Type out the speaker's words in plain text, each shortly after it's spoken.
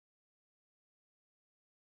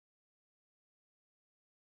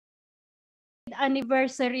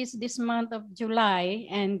anniversaries this month of July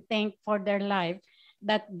and thank for their life,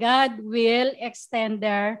 that God will extend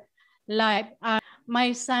their life.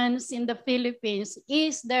 My sons in the Philippines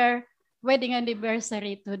is their wedding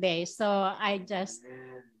anniversary today. So I just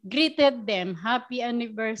greeted them. Happy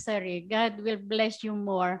anniversary. God will bless you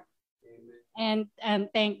more. And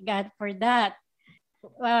thank God for that.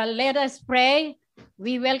 Let us pray.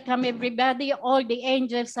 We welcome everybody. All the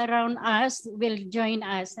angels around us will join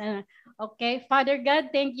us. Okay, Father God,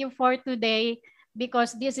 thank you for today,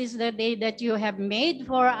 because this is the day that you have made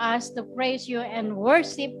for us to praise you and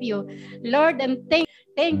worship you, Lord. And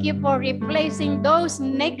thank you for replacing those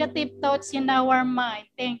negative thoughts in our mind.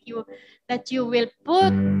 Thank you that you will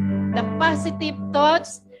put the positive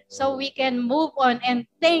thoughts so we can move on. And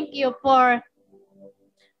thank you for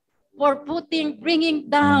bringing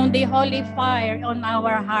down the holy fire on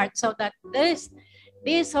our heart, so that this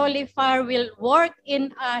holy fire will work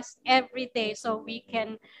in us every day, so we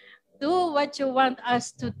can do what you want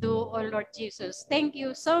us to do, oh Lord Jesus. Thank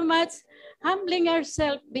you so much, humbling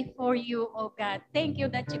ourselves before you, oh God. Thank you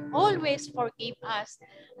that you always forgive us.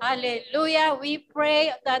 Hallelujah. We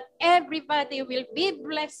pray that everybody will be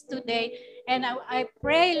blessed today. And I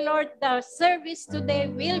pray, Lord, the service today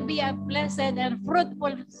will be a blessed and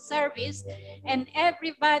fruitful service. And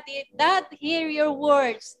everybody that hear your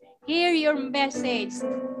words, hear your message,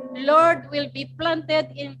 Lord, will be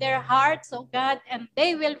planted in their hearts, oh God, and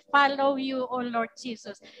they will follow you, oh Lord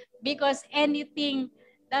Jesus, because anything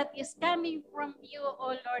that is coming from you,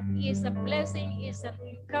 oh Lord, is a blessing, is an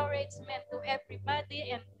encouragement to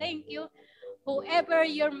everybody. And thank you, whoever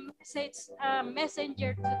your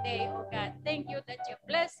messenger today, oh God. Thank you that you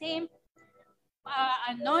bless him,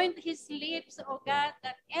 anoint his lips, oh God,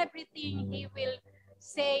 that everything he will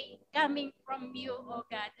say coming from you, oh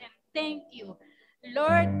God. And thank you,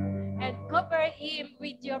 Lord, and cover him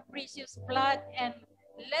with your precious blood, and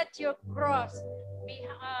let your cross be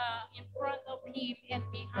in front of him and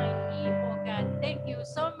behind him, oh God. Thank you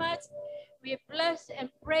so much. We bless and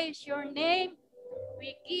praise your name.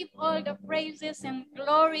 We give all the praises and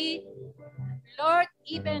glory. Lord,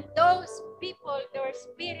 even those people, their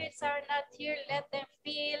spirits are not here, let them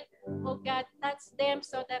feel, oh God, touch them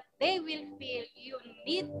so that they will feel you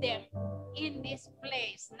need them in this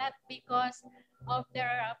place, not because of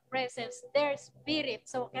their presence, their spirit,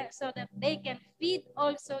 so that they can feed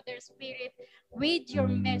also their spirit with your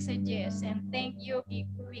messages. And thank you, we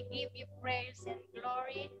give you praise and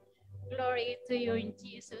glory to you in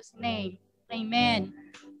Jesus' name. Amen.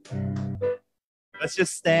 Let's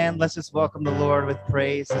just stand. Let's just welcome the Lord with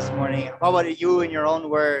praise this morning. How about you in your own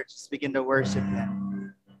words? Just begin to worship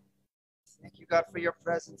him. Thank you, God, for your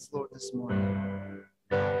presence, Lord, this morning.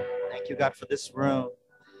 Thank you, God, for this room.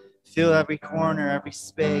 Fill every corner, every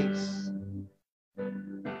space.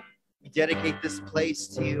 We dedicate this place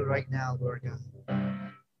to you right now, Lord God.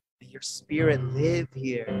 May your spirit live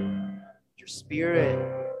here. Your spirit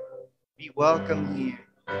be welcome here.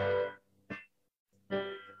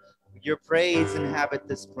 Your praise inhabit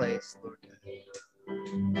this place, Lord God.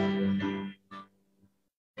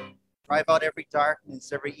 Drive out every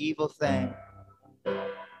darkness, every evil thing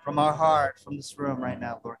from our heart, from this room right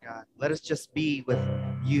now, Lord God. Let us just be with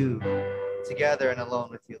you, together and alone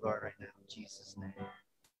with you, Lord, right now. In Jesus' name.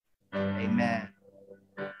 Amen.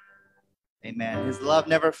 Amen. His love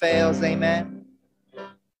never fails. Amen.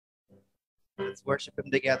 Let's worship him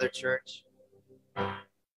together, church.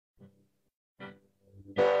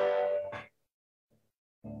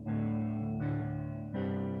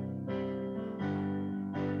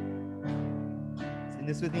 Sing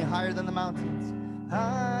this with me. Higher than the mountains.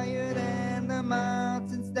 Higher than the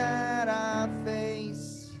mountains that I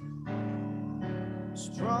face.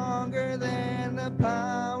 Stronger than the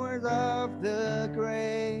powers of the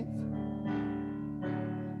grave.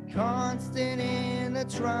 Constant in the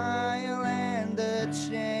trial and the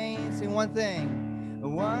change. Sing one thing.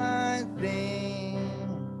 One thing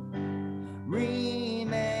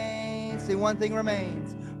remains. Say one thing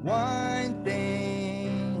remains. One thing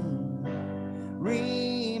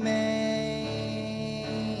remains.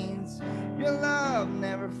 Your love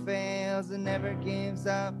never fails and never gives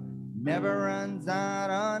up, never runs out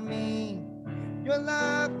on me. Your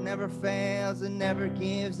love never fails and never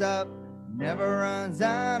gives up, never runs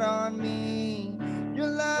out on me. Your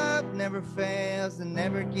love never fails and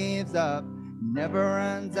never gives up, never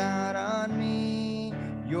runs out on me.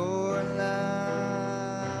 Your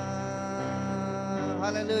love.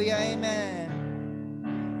 Hallelujah, amen.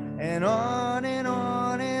 And on and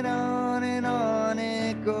on and on and on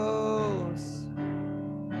it goes.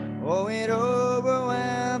 Oh, it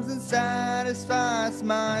overwhelms and satisfies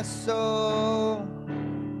my soul.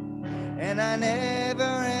 and I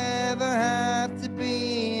never ever have to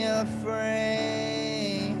be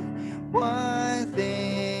afraid. One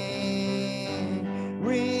thing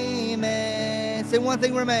remains. Say one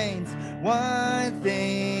thing remains. One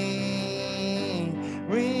thing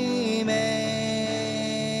remains.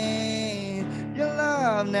 Your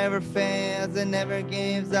love never fails and never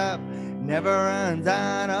gives up, never runs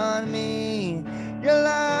out on me. Your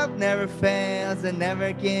love never fails and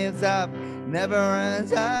never gives up, never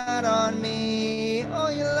runs out on me. Oh,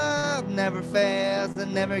 your love never fails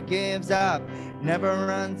and never gives up, never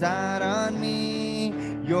runs out on me.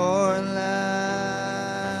 Your love.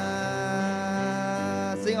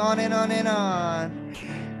 Sing on and on and on.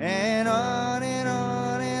 And on and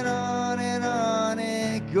on and on and on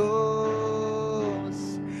it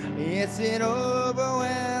goes. Yes, it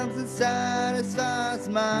overwhelms and satisfies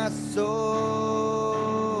my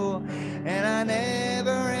soul. And I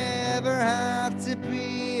never ever have to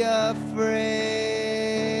be afraid.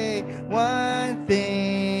 One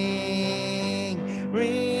thing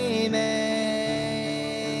remains.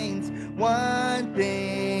 One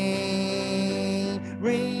thing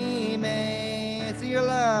remains. Your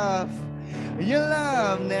love. Your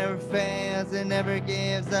love never fails, it never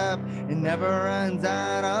gives up, it never runs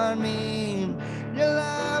out on me. Your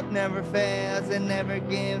love never fails, it never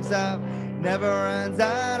gives up, never runs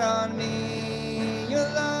out on me. Your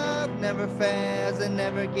love never fails, it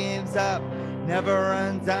never gives up, never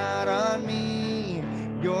runs out on me.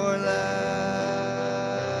 Your love.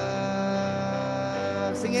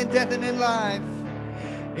 Sing in death and in life.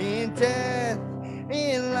 In death,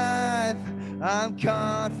 in life, I'm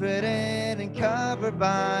confident and covered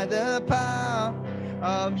by the power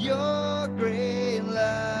of your great love.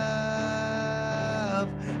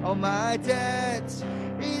 All my debt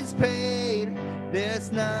is paid.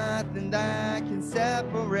 There's nothing that can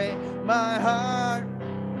separate my heart.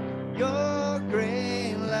 Your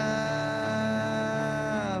great love.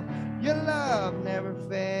 Your love never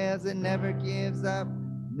fails, it never gives up,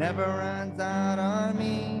 never runs out on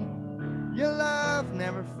me. Your love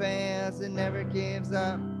never fails, it never gives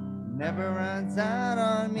up, never runs out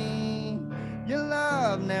on me. Your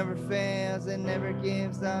love never fails, it never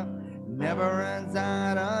gives up, never runs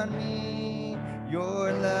out on me.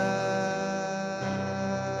 Your love.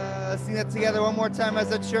 Sing that together one more time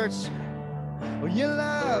as a church. Oh, your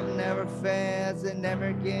love never fails, it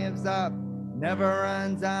never gives up, never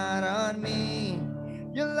runs out on me.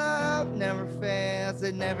 Your love never fails,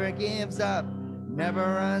 it never gives up, never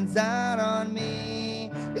runs out on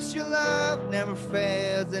me. It's your love never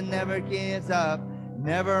fails and never gives up,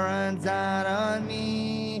 never runs out on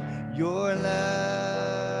me. Your love.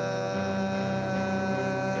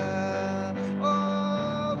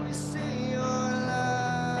 Oh, we see your love.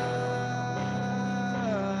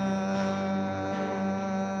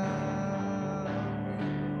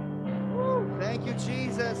 Woo. Thank you,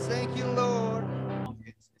 Jesus. Thank you, Lord.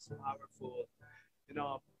 It's powerful. You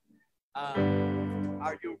know,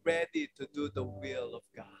 are you ready to do the will of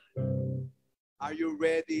God? Are you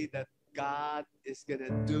ready that God is going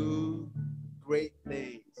to do great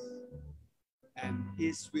things and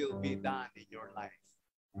His will be done in your life?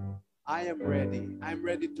 I am ready. I'm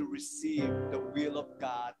ready to receive the will of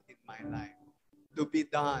God in my life, to be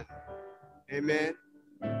done. Amen.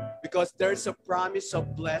 Because there's a promise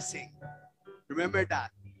of blessing. Remember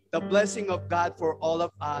that. The blessing of God for all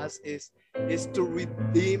of us is to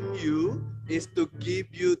redeem you, is to give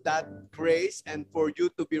you that grace and for you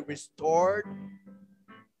to be restored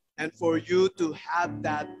and for you to have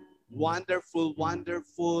that wonderful,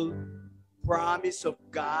 wonderful promise of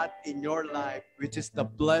God in your life, which is the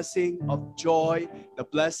blessing of joy, the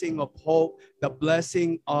blessing of hope, the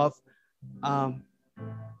blessing of love,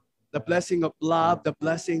 the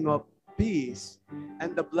blessing of peace,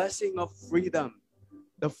 and the blessing of freedom.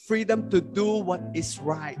 The freedom to do what is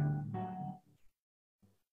right.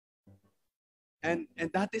 And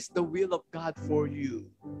that is the will of God for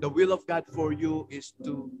you. The will of God for you is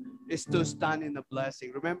to stand in the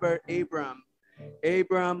blessing. Remember Abram.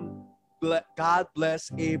 God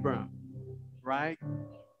blessed Abram, right?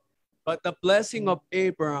 But the blessing of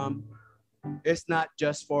Abram is not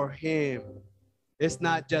just for him. It's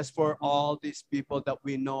not just for all these people that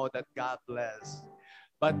we know that God blessed.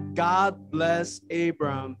 But God blessed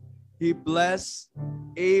Abram. He blessed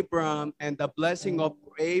Abram, and the blessing of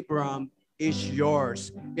Abram is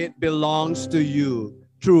yours. It belongs to you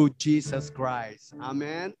through Jesus Christ.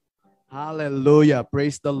 Amen. Hallelujah.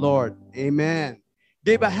 Praise the Lord. Amen.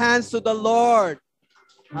 Give a hand to the Lord.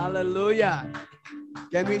 Hallelujah.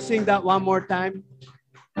 Can we sing that one more time?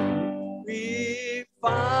 Refinest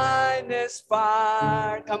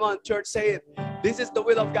fire. Come on, church, say it. This is the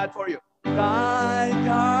will of God for you. Like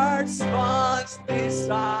heart's once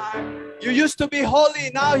desire. You used to be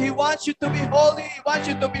holy, now He wants you to be holy. He wants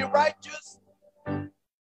you to be righteous.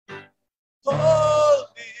 Holy,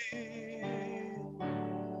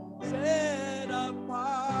 set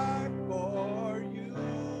apart for you,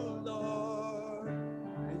 Lord.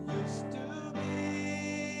 I used to be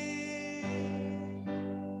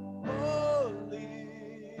holy,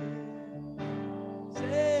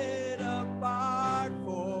 set apart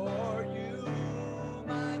for you,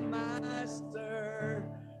 my Master,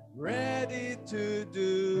 ready to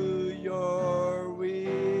do your will.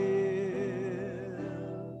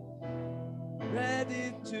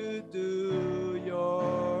 Ready to do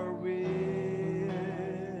your will.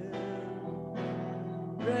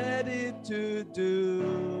 Ready to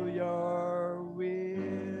do your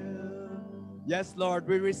will. Yes, Lord,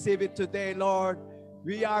 we receive it today, Lord.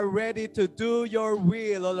 We are ready to do your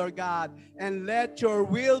will, oh Lord God, and let your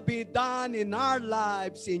will be done in our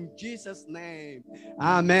lives in Jesus' name.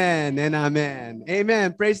 Amen and amen.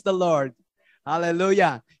 Amen. Praise the Lord.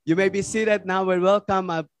 Hallelujah. You may be seated now. We welcome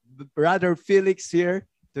Brother Felix here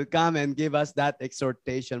to come and give us that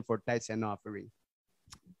exhortation for tithes and offering.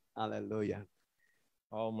 Hallelujah.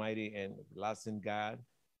 Almighty and everlasting God,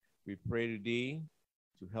 we pray today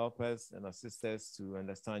to help us and assist us to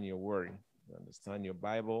understand your word, to understand your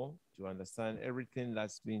Bible, to understand everything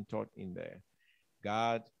that's being taught in there.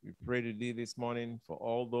 God, we pray today this morning for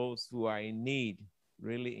all those who are in need,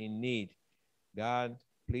 really in need. God,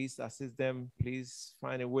 please assist them. Please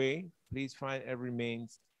find a way. Please find every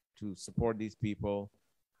means to support these people.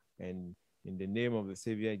 And in the name of the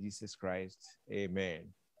Savior, Jesus Christ,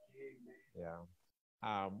 amen. Yeah.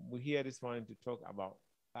 We're here this morning to talk about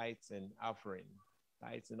tithes and offering.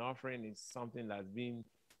 Tithes and offering is something that's been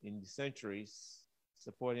in the centuries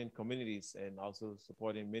supporting communities and also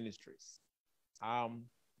supporting ministries.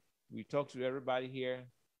 We talk to everybody here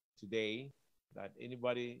today that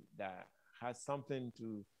anybody that has something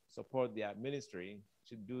to support their ministry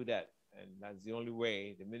should do that. And that's the only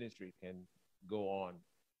way the ministry can go on.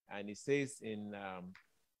 And it says in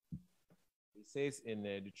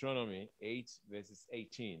Deuteronomy 8, verses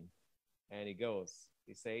 18, and it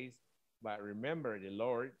says, but remember the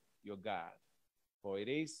Lord your God, for it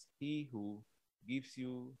is He who gives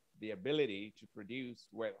you the ability to produce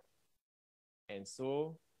wealth, and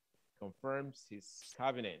so confirms His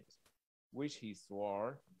covenant, which He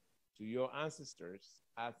swore to your ancestors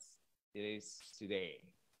as it is today.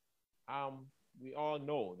 We all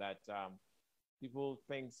know that people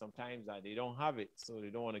think sometimes that they don't have it, so they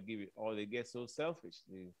don't want to give it, or they get so selfish.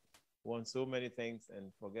 They want so many things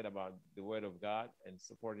and forget about the word of God and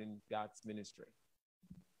supporting God's ministry.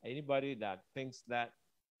 Anybody that thinks that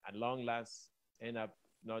at long last end up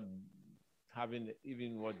not having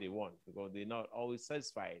even what they want because they're not always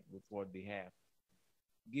satisfied with what they have.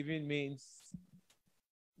 Giving means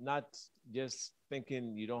not just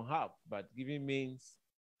thinking you don't have, but giving means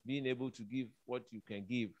being able to give what you can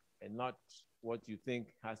give and not what you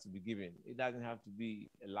think has to be given. It doesn't have to be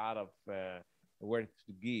a lot of worth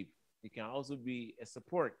to give. It can also be a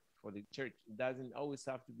support for the church. It doesn't always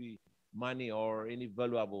have to be money or any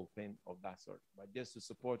valuable thing of that sort, but just to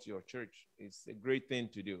support your church is a great thing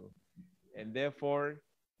to do. And therefore,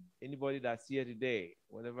 anybody that's here today,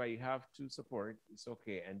 whatever you have to support, it's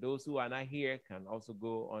okay. And those who are not here can also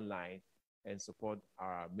go online and support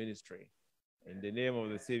our ministry. In the name of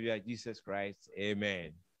the Savior, Jesus Christ,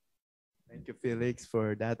 amen. Thank you, Felix,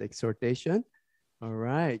 for that exhortation. All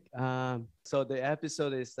right. So the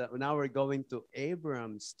episode is now we're going to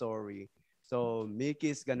Abram's story. So Micky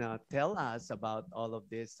is going to tell us about all of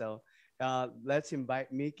this. So let's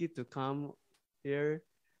invite Micky to come here,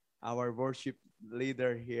 our worship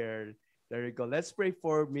leader here. There you go. Let's pray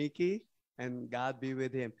for Micky. And God be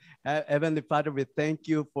with him. Heavenly Father, we thank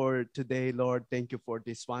you for today, Lord. Thank you for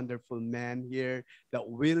this wonderful man here that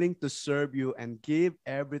willing to serve you and give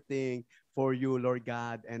everything for you, Lord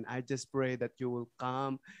God. And I just pray that you will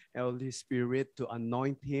come, Holy Spirit, to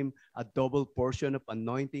anoint him, a double portion of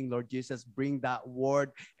anointing, Lord Jesus. Bring that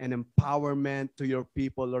word and empowerment to your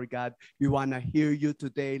people, Lord God. We want to hear you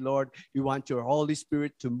today, Lord. We want your Holy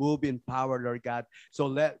Spirit to move in power, Lord God.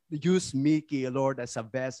 So use Micky, Lord, as a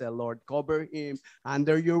vessel, Lord. Cover him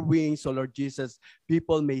under your wings, so Lord Jesus,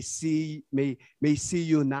 people may see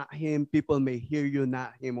you, not him. People may hear you,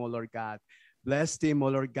 not him, oh Lord God. Bless him, oh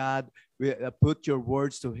Lord God. We put your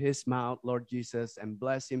words to his mouth, Lord Jesus, and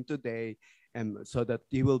bless him today, and so that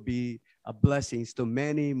he will be a blessings to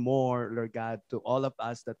many more, Lord God, to all of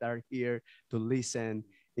us that are here to listen.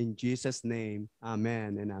 In Jesus' name,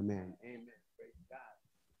 amen and amen. Amen. Praise God.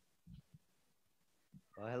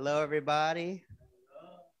 Well, hello, everybody.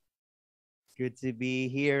 good to be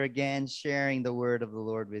here again, sharing the word of the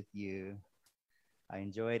Lord with you. I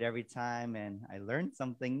enjoy it every time, and I learned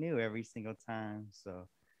something new every single time. So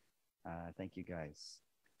thank you guys.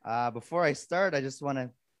 Before I start, I just want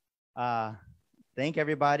to thank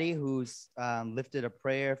everybody who's lifted a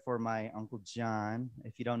prayer for my Uncle John.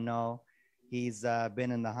 If you don't know, he's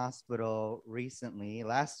been in the hospital recently.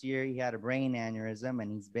 Last year, he had a brain aneurysm,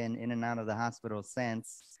 and he's been in and out of the hospital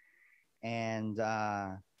since. And,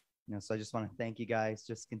 so I just want to thank you guys.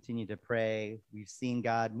 Just continue to pray. We've seen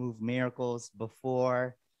God move miracles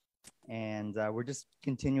before, and we're just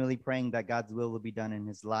continually praying that God's will be done in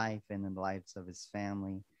his life and in the lives of his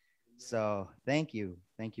family. So thank you.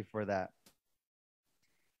 Thank you for that.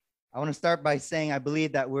 I want to start by saying I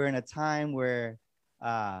believe that we're in a time where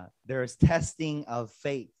there is testing of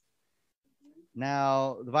faith.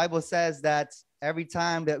 Now, the Bible says that every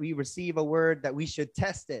time that we receive a word, that we should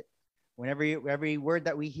test it. Whenever every word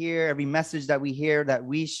that we hear, every message that we hear, that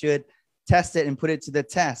we should test it and put it to the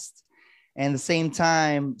test. And at the same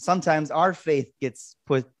time, sometimes our faith gets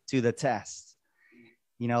put to the test.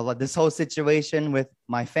 You know, like this whole situation with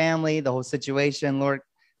my family, the whole situation, Lord,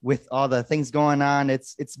 with all the things going on,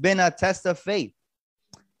 it's been a test of faith.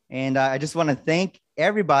 And I just want to thank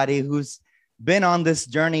everybody who's been on this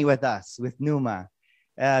journey with us, with Pneuma.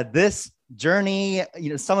 This journey,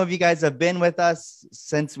 some of you guys have been with us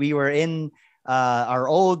since we were in our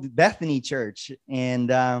old Bethany church.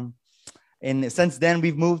 And since then,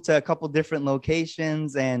 we've moved to a couple different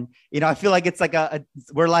locations. And, I feel like it's like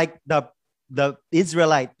we're like the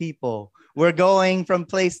Israelite people. We're going from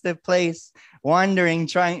place to place, wandering,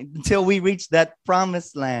 trying until we reach that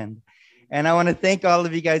promised land. And I want to thank all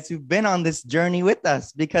of you guys who've been on this journey with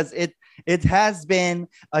us, because it has been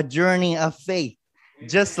a journey of faith,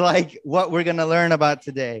 just like what we're going to learn about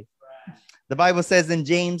today. The Bible says in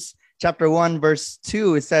James chapter 1, verse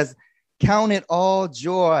 2, it says, "Count it all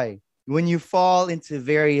joy when you fall into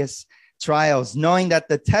various trials, knowing that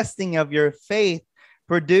the testing of your faith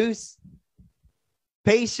produce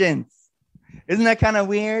patience." Isn't that kind of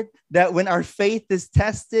weird that when our faith is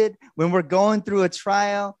tested, when we're going through a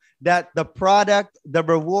trial, that the product, the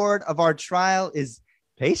reward of our trial is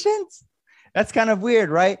patience? That's kind of weird,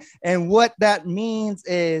 right? And what that means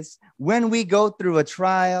is when we go through a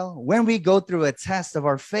trial, when we go through a test of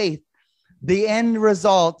our faith, the end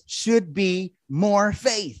result should be more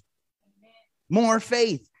faith,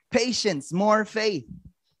 patience, more faith.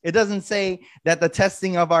 It doesn't say that the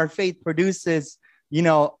testing of our faith produces,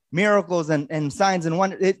 miracles and signs and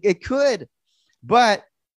wonders. It could, but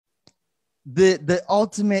the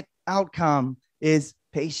ultimate outcome is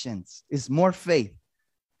patience, is more faith.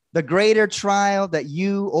 The greater trial that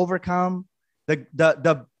you overcome,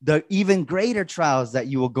 the even greater trials that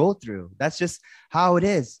you will go through. That's just how it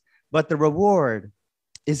is. But the reward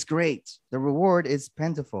is great. The reward is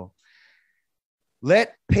plentiful.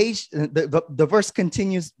 Let patience, the verse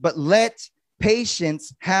continues, but let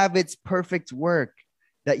patience have its perfect work,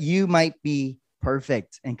 that you might be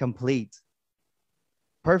perfect and complete.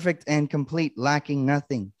 Perfect and complete, lacking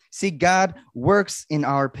nothing. See, God works in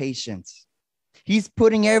our patience. He's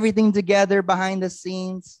putting everything together behind the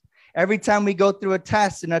scenes. Every time we go through a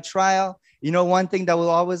test and a trial, one thing that we'll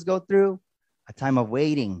always go through, a time of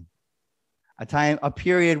waiting, a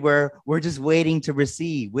period where we're just waiting to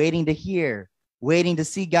receive, waiting to hear, waiting to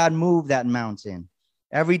see God move that mountain.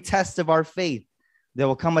 Every test of our faith, there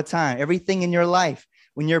will come a time. Everything in your life,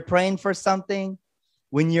 when you're praying for something,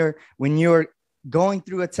 when you're going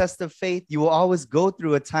through a test of faith, you will always go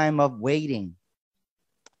through a time of waiting.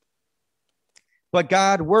 But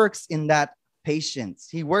God works in that patience.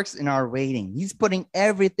 He works in our waiting. He's putting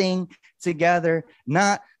everything together,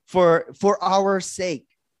 not for our sake,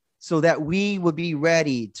 so that we would be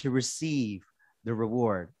ready to receive the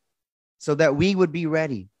reward, so that we would be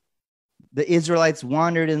ready. The Israelites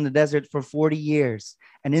wandered in the desert for 40 years.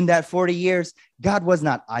 And in that 40 years, God was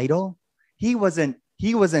not idle. He wasn't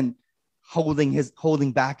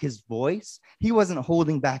holding back his voice. He wasn't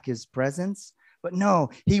holding back his presence. But no,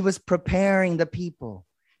 he was preparing the people.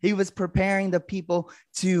 He was preparing the people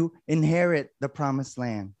to inherit the promised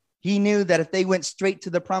land. He knew that if they went straight to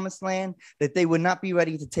the promised land, that they would not be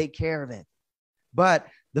ready to take care of it. But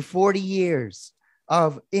the 40 years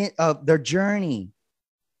of their journey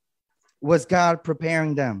was God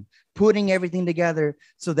preparing them, putting everything together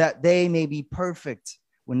so that they may be perfect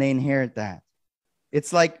when they inherit that.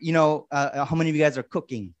 It's like, how many of you guys are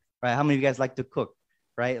cooking, right? How many of you guys like to cook,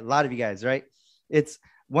 right? A lot of you guys, right? It's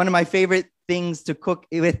one of my favorite things to cook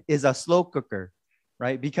with is a slow cooker,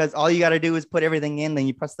 right? Because all you got to do is put everything in, then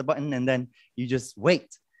you press the button, and then you just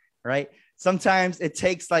wait, right? Sometimes it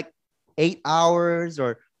takes like 8 hours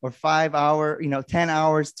or or 5 hour, 10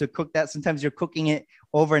 hours to cook that. Sometimes you're cooking it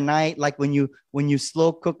overnight, like when you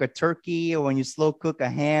slow cook a turkey or when you slow cook a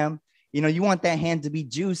ham. You want that ham to be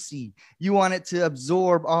juicy. You want it to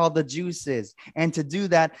absorb all the juices. And to do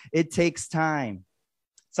that, it takes time.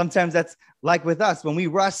 Sometimes that's like with us. When we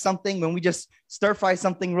rush something, when we just stir fry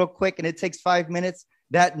something real quick and it takes 5 minutes,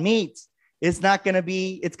 that meat is not going to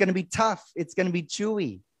be, it's going to be tough. It's going to be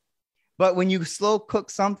chewy. But when you slow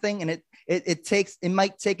cook something and it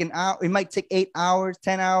might take an hour, it might take 8 hours,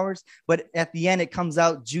 10 hours, but at the end it comes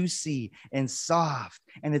out juicy and soft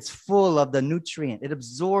and it's full of the nutrient. It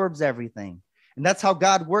absorbs everything. And that's how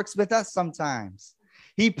God works with us sometimes.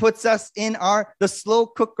 He puts us in the slow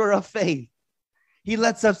cooker of faith. He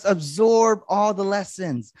lets us absorb all the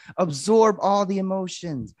lessons, absorb all the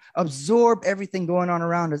emotions, absorb everything going on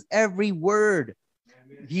around us, every word.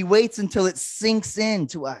 He waits until it sinks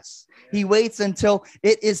into us. He waits until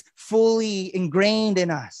it is fully ingrained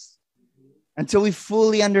in us, until we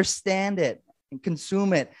fully understand it and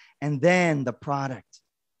consume it, and then the product.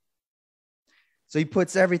 So he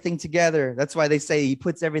puts everything together. That's why they say he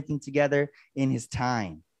puts everything together in his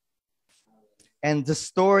time. And the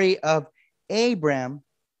story of Abraham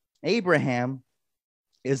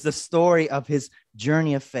is the story of his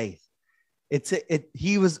journey of faith.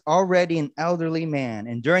 He was already an elderly man.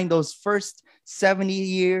 And during those first 70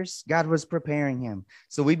 years, God was preparing him.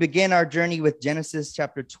 So we begin our journey with Genesis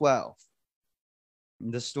chapter 12,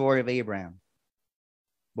 the story of Abraham.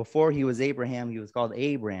 Before he was Abraham, he was called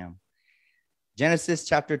Abram. Genesis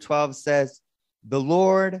chapter 12 says, the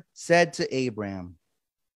Lord said to Abram,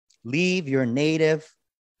 leave your native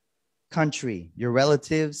country, your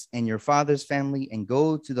relatives, and your father's family, and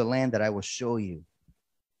go to the land that I will show you.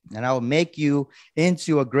 And I will make you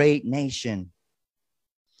into a great nation.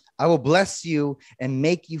 I will bless you and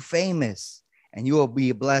make you famous, and you will be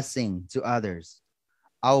a blessing to others.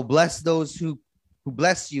 I will bless those who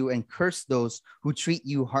bless you and curse those who treat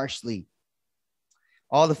you harshly.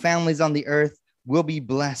 All the families on the earth will be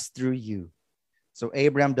blessed through you. So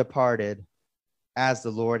Abram departed as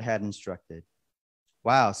the Lord had instructed.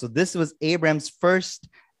 Wow. So this was Abram's first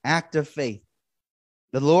act of faith.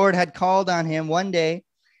 The Lord had called on him one day.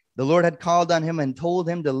 The Lord had called on him and told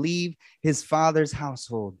him to leave his father's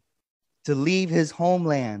household, to leave his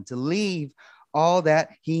homeland, to leave all that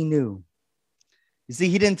he knew. You see,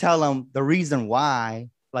 he didn't tell him the reason why,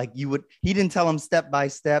 he didn't tell him step by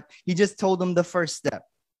step. He just told him the first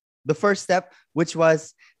step, which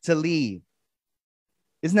was to leave.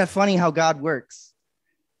 Isn't that funny how God works?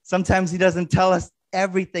 Sometimes he doesn't tell us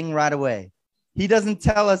everything right away. He doesn't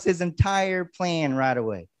tell us his entire plan right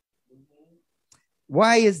away.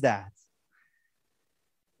 Why is that?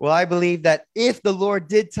 Well, I believe that if the Lord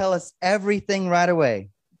did tell us everything right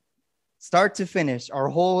away, start to finish, our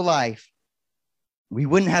whole life, we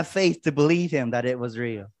wouldn't have faith to believe him that it was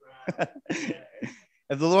real. If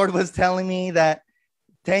the Lord was telling me that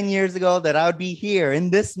 10 years ago that I would be here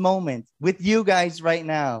in this moment with you guys right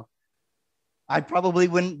now, I probably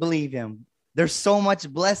wouldn't believe him. There's so much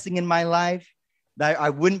blessing in my life that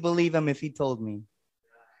I wouldn't believe him if he told me.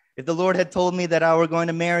 If the Lord had told me that I were going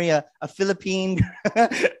to marry a Philippine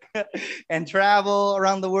and travel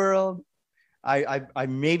around the world, I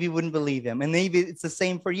maybe wouldn't believe him. And maybe it's the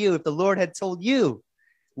same for you. If the Lord had told you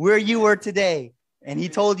where you were today, and he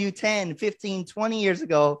told you 10, 15, 20 years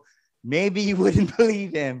ago, maybe you wouldn't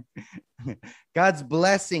believe him. God's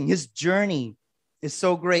blessing, his journey is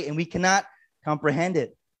so great, and we cannot comprehend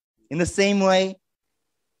it. In the same way,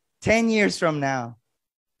 10 years from now,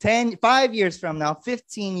 5 years from now,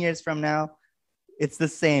 15 years from now, it's the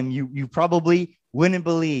same. You probably wouldn't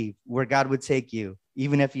believe where God would take you,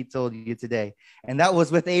 even if he told you today. And that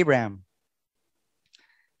was with Abram.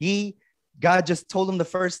 God just told him the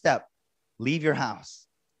first step: leave your house,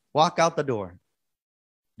 walk out the door,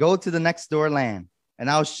 go to the next door land, and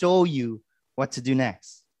I'll show you what to do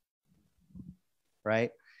next. Right?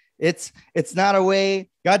 It's not a way.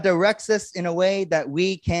 God directs us in a way that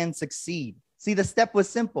we can succeed. See, the step was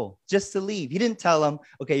simple, just to leave. He didn't tell him,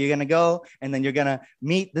 okay, you're going to go, and then you're going to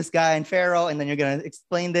meet this guy in Pharaoh, and then you're going to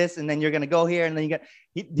explain this, and then you're going to go here, and then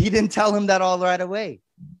he didn't tell him that all right away.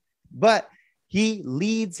 But he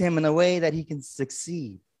leads him in a way that he can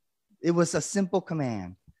succeed. It was a simple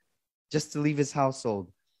command, just to leave his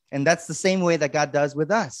household. And that's the same way that God does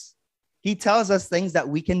with us. He tells us things that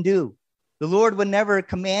we can do. The Lord would never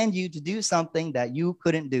command you to do something that you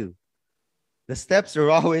couldn't do. The steps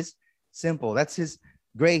are always simple. That's his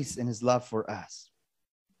grace and his love for us.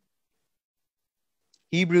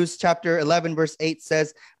 Hebrews chapter 11, verse 8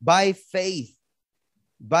 says, by faith,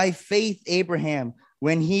 Abraham,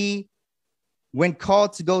 when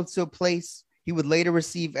called to go to a place he would later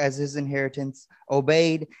receive as his inheritance,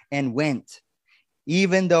 obeyed and went,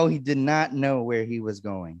 even though he did not know where he was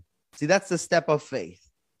going. See, that's the step of faith.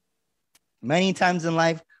 Many times in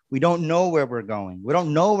life, we don't know where we're going. We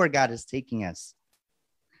don't know where God is taking us.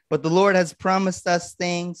 But the Lord has promised us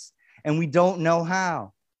things, and we don't know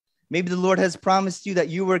how. Maybe the Lord has promised you that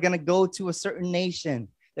you were going to go to a certain nation,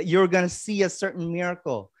 that you're going to see a certain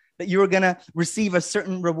miracle, that you're going to receive a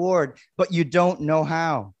certain reward, but you don't know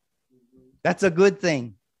how. That's a good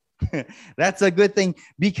thing. That's a good thing,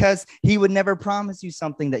 because he would never promise you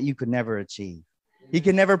something that you could never achieve. He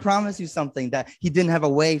could never promise you something that he didn't have a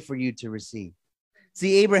way for you to receive.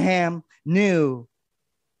 See, Abraham knew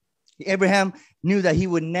that he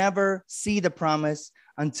would never see the promise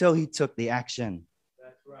until he took the action.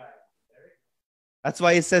 That's right. That's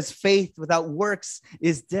why it says faith without works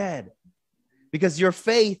is dead, because your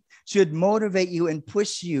faith should motivate you and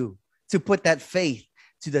push you to put that faith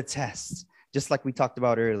to the test, just like we talked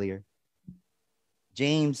about earlier.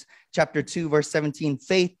 James chapter 2, verse 17,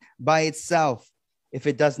 faith by itself, if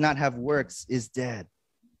it does not have works, is dead.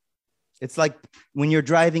 It's like when you're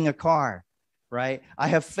driving a car, right? I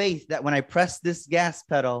have faith that when I press this gas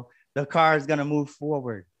pedal, the car is going to move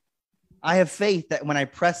forward. I have faith that when I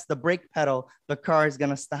press the brake pedal, the car is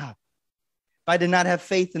going to stop. If I did not have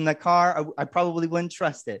faith in the car, I probably wouldn't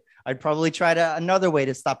trust it. I'd probably try another way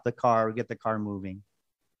to stop the car or get the car moving,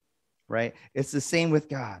 right? It's the same with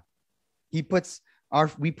God. We put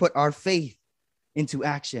our faith into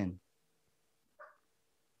action.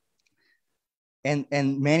 And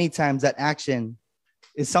many times that action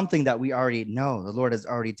is something that we already know. The Lord has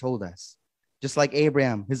already told us. Just like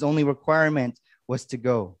Abraham, his only requirement was to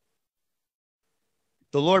go.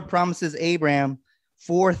 The Lord promises Abraham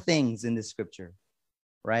 4 things in this scripture,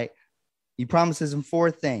 right? He promises him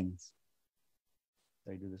 4 things.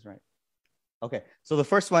 Did I do this right? Okay, so the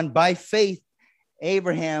first one, by faith,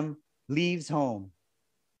 Abraham leaves home.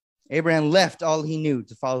 Abraham left all he knew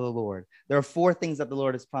to follow the Lord. There are 4 things that the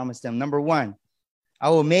Lord has promised him. Number 1, I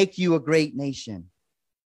will make you a great nation.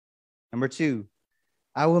 Number 2,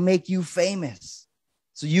 I will make you famous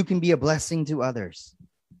so you can be a blessing to others.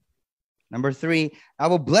 Number 3, I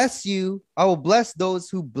will bless you. I will bless those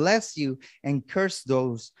who bless you and curse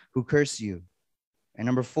those who curse you. And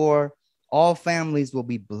number 4, all families will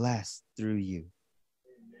be blessed through you.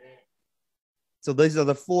 Amen. So these are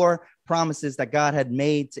the 4 promises that God had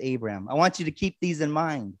made to Abraham. I want you to keep these in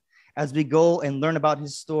mind as we go and learn about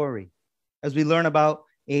his story, as we learn about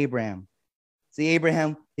Abraham. See,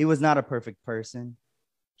 Abraham, he was not a perfect person.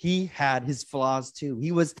 He had his flaws too.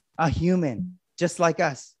 He was a human, just like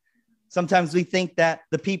us. Sometimes we think that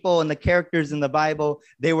the people and the characters in the Bible,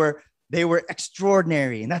 they were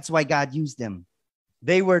extraordinary, and that's why God used them.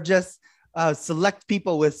 They were just select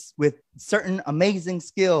people with certain amazing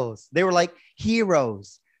skills. They were like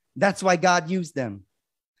heroes. That's why God used them.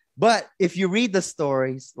 But if you read the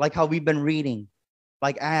stories, like how we've been reading,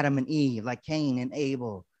 like Adam and Eve, like Cain and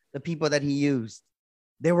Abel, the people that he used,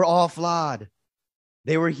 they were all flawed.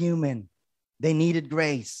 They were human. They needed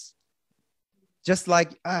grace. Just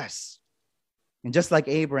like us. And just like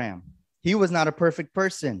Abraham, he was not a perfect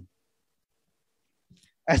person.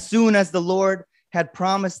 As soon as the Lord had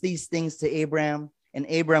promised these things to Abraham, and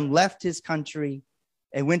Abraham left his country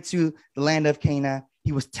and went to the land of Canaan,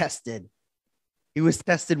 he was tested. He was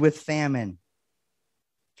tested with famine.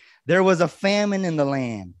 There was a famine in the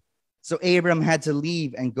land. So Abraham had to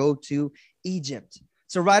leave and go to Egypt.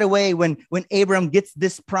 So right away, when Abraham gets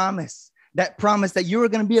this promise that you were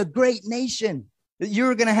going to be a great nation, that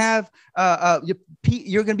you're going to have,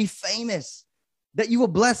 you're going to be famous, that you will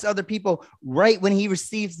bless other people. Right when he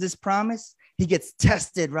receives this promise, he gets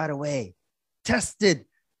tested right away, tested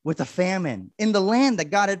with a famine in the land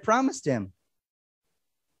that God had promised him.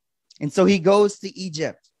 And so he goes to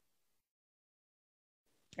Egypt.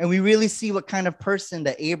 And we really see what kind of person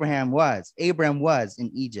that Abraham was. Abraham was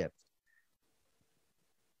in Egypt.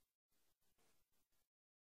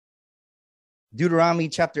 Deuteronomy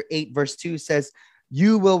chapter 8, verse 2 says,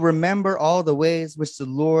 you will remember all the ways which the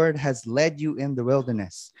Lord has led you in the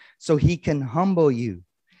wilderness, so he can humble you,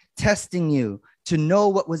 testing you to know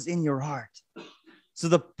what was in your heart. So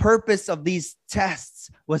the purpose of these tests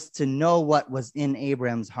was to know what was in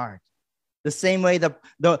Abraham's heart. The same way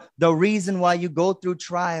the reason why you go through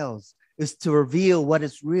trials is to reveal what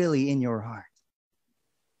is really in your heart.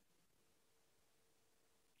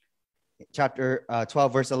 Chapter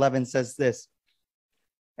 12, verse 11 says this.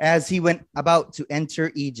 As he went about to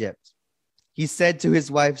enter Egypt, he said to his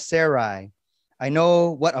wife Sarai, I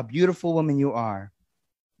know what a beautiful woman you are.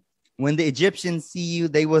 When the Egyptians see you,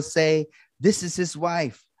 they will say, this is his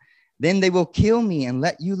wife. Then they will kill me and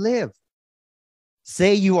let you live.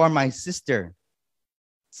 Say you are my sister,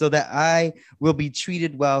 so that I will be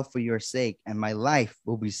treated well for your sake, and my life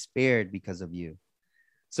will be spared because of you.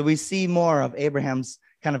 So we see more of Abraham's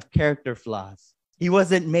kind of character flaws. He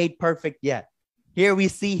wasn't made perfect yet. Here we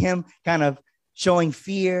see him kind of showing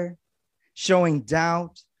fear, showing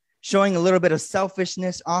doubt, showing a little bit of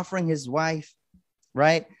selfishness, offering his wife,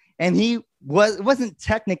 right? And he wasn't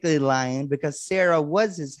technically lying because Sarah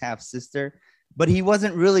was his half sister, but he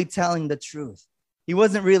wasn't really telling the truth. He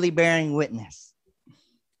wasn't really bearing witness.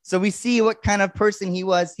 So we see what kind of person he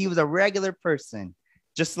was. He was a regular person,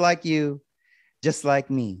 just like you, just like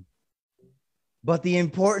me. But the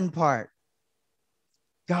important part,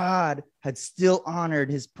 God had still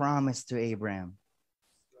honored his promise to Abram.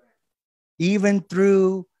 Even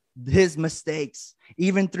through his mistakes,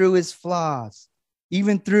 even through his flaws,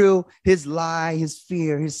 even through his lie, his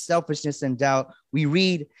fear, his selfishness and doubt. We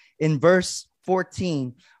read in verse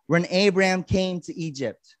 14, when Abram came to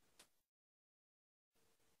Egypt.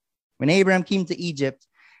 When Abram came to Egypt,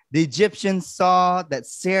 the Egyptians saw that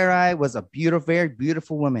Sarai was a beautiful, very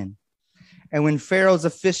beautiful woman. And when Pharaoh's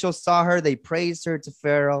officials saw her, they praised her to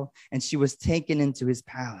Pharaoh, and she was taken into his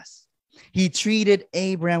palace. He treated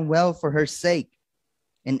Abram well for her sake,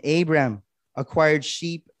 and Abram acquired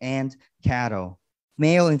sheep and cattle,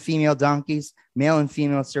 male and female donkeys, male and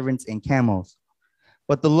female servants, and camels.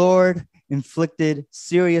 But the Lord inflicted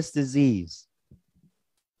serious disease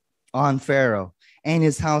on Pharaoh and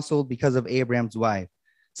his household because of Abram's wife.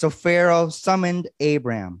 So Pharaoh summoned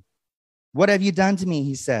Abram. What have you done to me?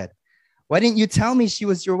 He said. Why didn't you tell me she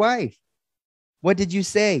was your wife? What did you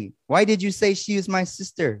say? Why did you say she is my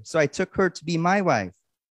sister? So I took her to be my wife.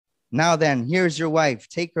 Now then, here's your wife.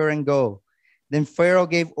 Take her and go. Then Pharaoh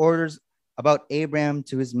gave orders about Abram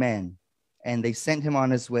to his men, and they sent him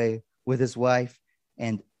on his way with his wife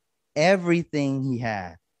and everything he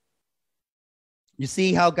had. You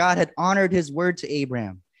see how God had honored his word to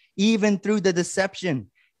Abram, even through the deception,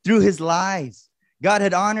 through his lies. God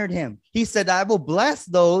had honored him. He said, I will bless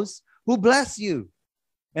those who bless you,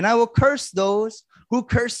 and I will curse those who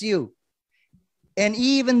curse you. And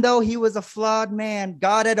even though he was a flawed man,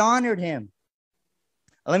 God had honored him.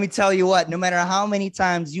 Let me tell you what, no matter how many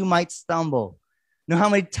times you might stumble, no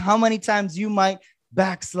how many times you might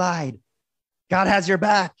backslide, God has your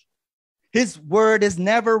back. His word is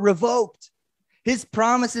never revoked. His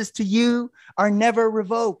promises to you are never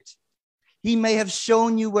revoked. He may have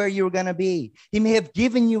shown you where you're going to be. He may have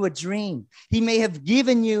given you a dream. He may have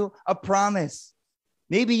given you a promise.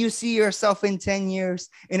 Maybe you see yourself in 10 years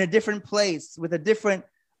in a different place with a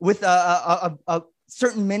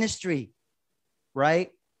certain ministry, right?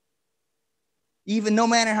 Even no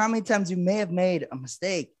matter how many times you may have made a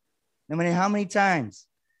mistake, no matter how many times,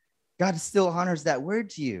 God still honors that word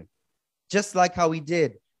to you, just like how he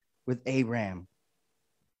did with Abram.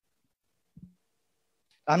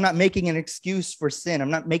 I'm not making an excuse for sin.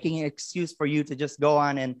 I'm not making an excuse for you to just go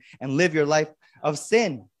on and live your life of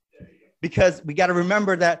sin, because we got to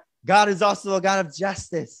remember that God is also a God of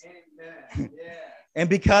justice. Amen. Yeah. And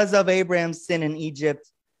because of Abraham's sin in Egypt,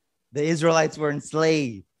 the Israelites were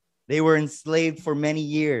enslaved. They were enslaved for many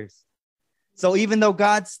years. So even though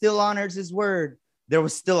God still honors his word, there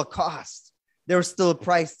was still a cost. There was still a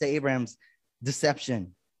price to Abraham's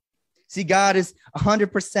deception. See, God is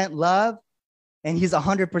 100% love, and he's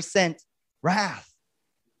 100% wrath.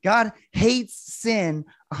 God hates sin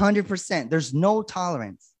 100%. There's no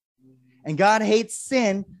tolerance. And God hates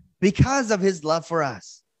sin because of his love for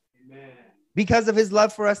us. Amen. Because of his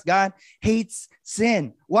love for us, God hates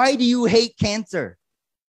sin. Why do you hate cancer?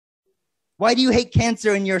 Why do you hate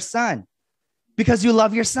cancer in your son? Because you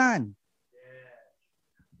love your son. Yeah.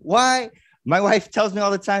 Why? My wife tells me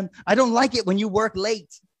all the time, I don't like it when you work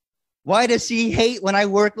late. Why does she hate when I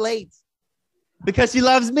work late? Because she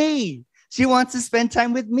loves me. She wants to spend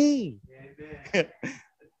time with me.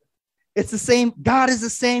 It's the same. God is the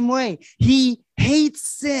same way. He hates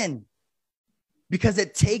sin because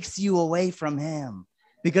it takes you away from him,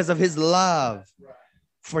 because of his love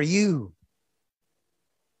for you.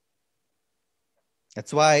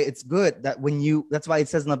 That's why it's good that that's why it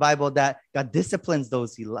says in the Bible that God disciplines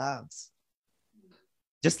those he loves.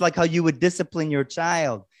 Just like how you would discipline your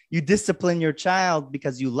child. You discipline your child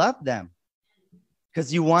because you love them,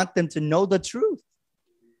 because you want them to know the truth.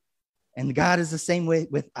 And God is the same way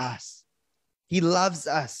with us. He loves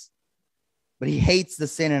us, but he hates the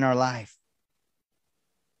sin in our life.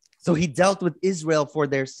 So he dealt with Israel for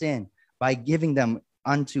their sin by giving them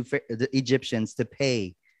unto the Egyptians to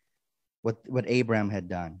pay what Abram had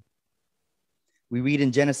done. We read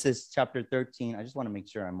in Genesis chapter 13. I just want to make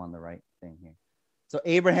sure I'm on the right thing here. So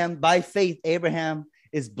Abraham, by faith, Abraham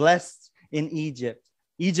is blessed in Egypt.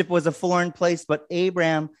 Egypt was a foreign place, but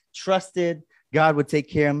Abram trusted God would take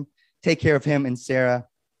care of him and Sarah,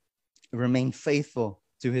 remain faithful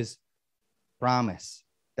to his promise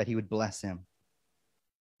that he would bless him.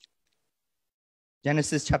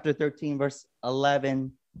 Genesis chapter 13, verse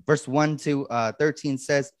 1 to 13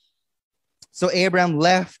 says, so Abram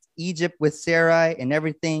left Egypt with Sarai and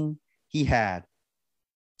everything he had,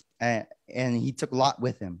 and he took Lot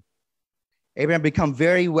with him. Abram became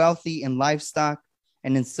very wealthy in livestock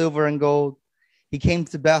and in silver and gold. He came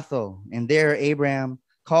to Bethel, and there Abram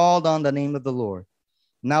called on the name of the Lord.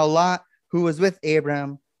 Now Lot, who was with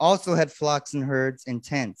Abram, also had flocks and herds and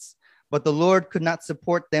tents, but the Lord could not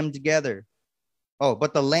support them together.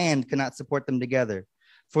 But the land could not support them together,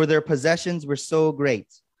 for their possessions were so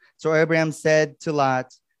great. So Abram said to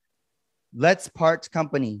Lot, let's part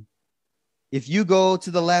company. If you go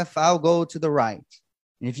to the left, I'll go to the right.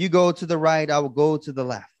 And if you go to the right, I will go to the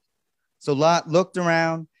left. So Lot looked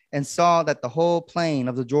around and saw that the whole plain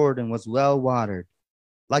of the Jordan was well watered,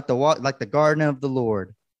 like the garden of the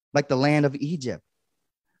Lord, like the land of Egypt.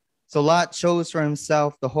 So Lot chose for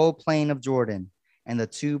himself the whole plain of Jordan, and the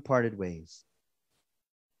two parted ways.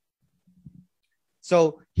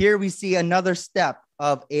 So here we see another step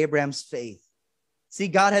of Abram's faith. See,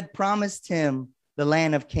 God had promised him the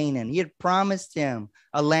land of Canaan. He had promised him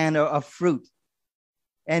a land of fruit.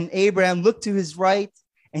 And Abram looked to his right,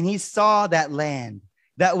 and he saw that land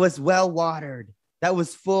that was well watered, that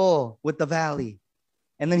was full with the valley.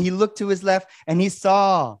 And then he looked to his left, and he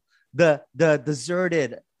saw the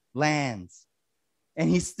deserted lands. And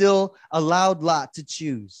he still allowed Lot to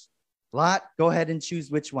choose. Lot, go ahead and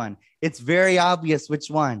choose which one. It's very obvious which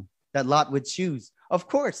one that Lot would choose. Of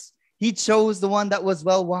course, he chose the one that was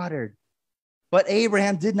well watered. But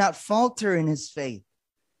Abraham did not falter in his faith,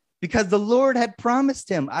 because the Lord had promised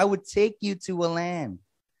him, I would take you to a land.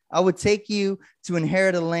 I would take you to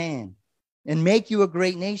inherit a land and make you a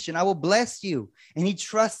great nation. I will bless you. And he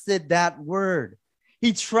trusted that word.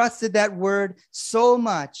 He trusted that word so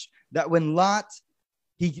much that when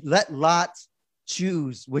he let Lot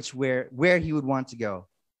choose where he would want to go.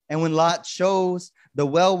 And when Lot chose the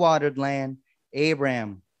well-watered land,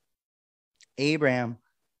 Abram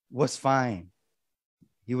was fine.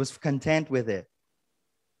 He was content with it.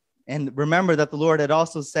 And remember that the Lord had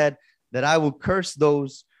also said that I will curse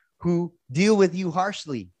those who deal with you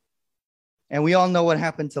harshly. And we all know what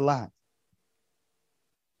happened to Lot.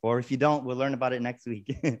 Or if you don't, we'll learn about it next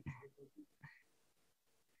week.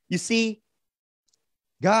 You see,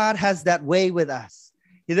 God has that way with us.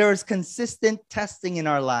 There is consistent testing in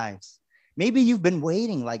our lives. Maybe you've been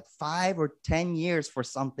waiting like 5 or 10 years for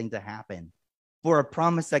something to happen, for a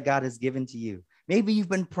promise that God has given to you. Maybe you've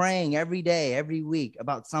been praying every day, every week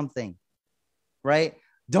about something, right?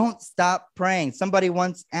 Don't stop praying. Somebody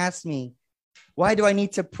once asked me, why do I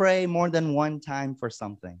need to pray more than one time for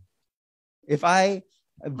something? If I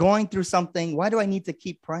am going through something, why do I need to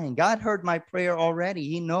keep praying? God heard my prayer already.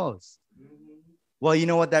 He knows. Well, you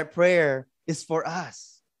know what? That prayer is for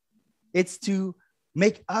us. It's to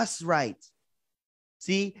make us right.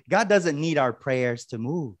 See, God doesn't need our prayers to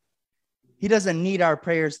move. He doesn't need our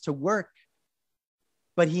prayers to work,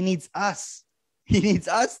 but he needs us. He needs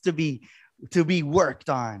us to be worked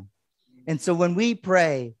on. And so when we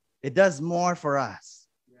pray, it does more for us.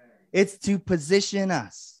 It's to position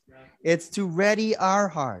us. It's to ready our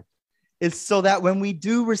heart. It's so that when we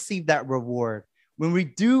do receive that reward, when we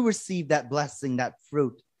do receive that blessing, that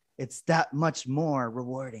fruit, it's that much more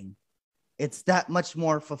rewarding. It's that much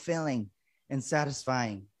more fulfilling and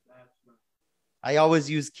satisfying. I always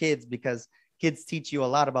use kids because kids teach you a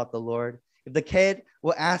lot about the Lord. If the kid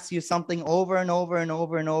will ask you something over and over and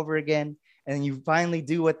over and over again, and you finally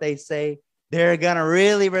do what they say, they're going to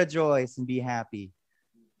really rejoice and be happy.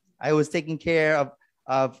 I was taking care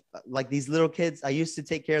of like these little kids. I used to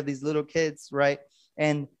take care of these little kids, right?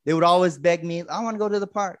 And they would always beg me, I want to go to the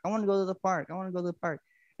park. I want to go to the park. I want to go to the park.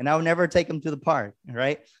 And I would never take them to the park,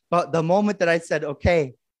 right? But the moment that I said,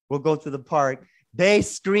 okay, we'll go to the park, they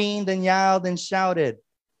screamed and yelled and shouted.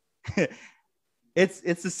 It's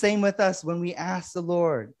the same with us. When we ask the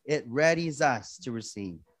Lord, it readies us to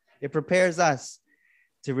receive. It prepares us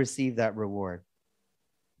to receive that reward.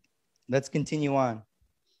 Let's continue on.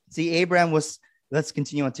 See, let's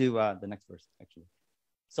continue on to the next verse, actually.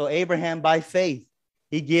 So Abraham, by faith,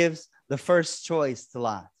 he gives the first choice to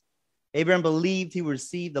Lot. Abraham believed he would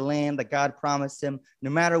receive the land that God promised him, no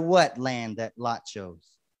matter what land that Lot chose.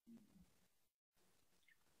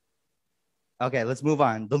 Okay, let's move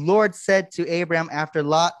on. The Lord said to Abraham after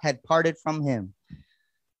Lot had parted from him,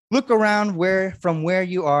 look around from where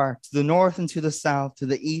you are, to the north and to the south, to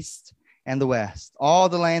the east and the west. All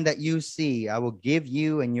the land that you see, I will give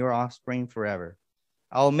you and your offspring forever.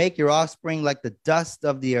 I will make your offspring like the dust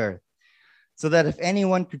of the earth, so that if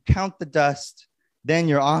anyone could count the dust, then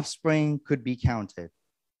your offspring could be counted.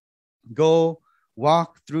 Go,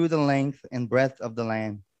 walk through the length and breadth of the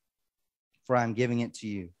land, for I'm giving it to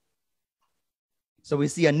you. So we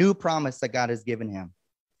see a new promise that God has given him.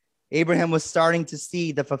 Abraham was starting to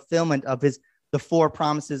see the fulfillment of the 4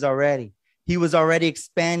 promises already. He was already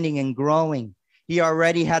expanding and growing. He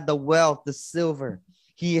already had the wealth, the silver.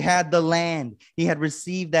 He had the land. He had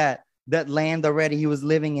received that land already. He was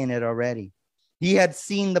living in it already. He had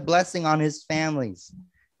seen the blessing on his families,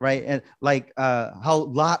 right? And like how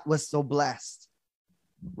Lot was so blessed,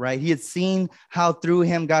 right? He had seen how through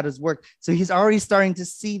him God has worked. So he's already starting to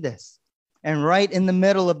see this. And right in the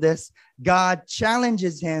middle of this, God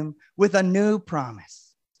challenges him with a new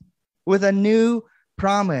promise. With a new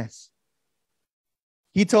promise.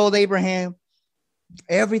 He told Abraham,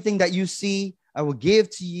 everything that you see, I will give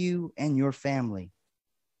to you and your family.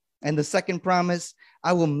 And the second promise,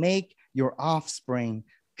 I will make your offspring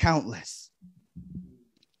countless.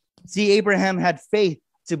 See, Abraham had faith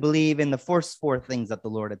to believe in the first 4 things that the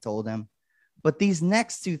Lord had told him. But these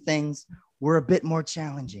next 2 things were a bit more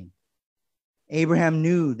challenging. Abraham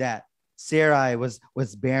knew that Sarai was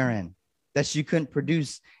barren, that she couldn't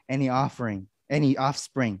produce any offspring.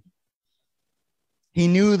 He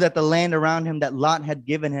knew that the land around him that Lot had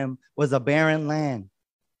given him was a barren land.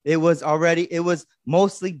 It was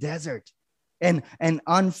mostly desert and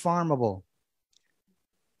unfarmable.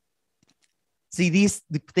 See, these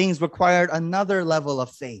things required another level of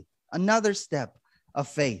faith, another step of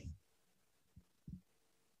faith.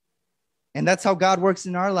 And that's how God works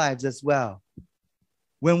in our lives as well.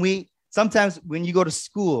 Sometimes when you go to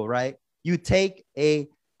school, right, you take a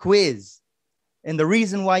quiz. And the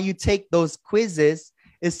reason why you take those quizzes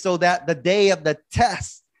is so that the day of the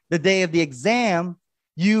test, the day of the exam,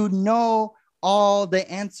 you know all the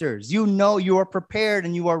answers. You know you are prepared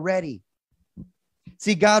and you are ready.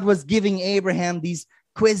 See, God was giving Abraham these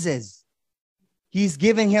quizzes. He's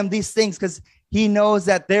giving him these things because he knows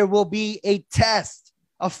that there will be a test,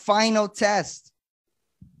 a final test.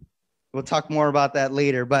 We'll talk more about that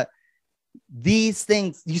later. But these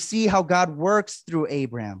things, you see how God works through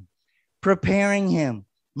Abraham, preparing him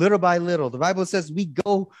little by little. The Bible says we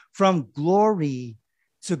go from glory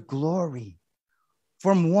to glory,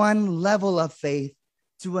 from one level of faith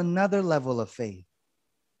to another level of faith.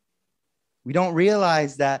 We don't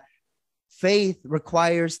realize that faith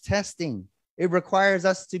requires testing. It requires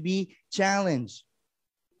us to be challenged.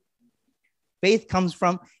 Faith comes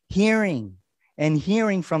from hearing, and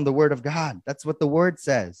hearing from the word of God. That's what the word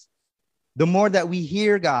says. The more that we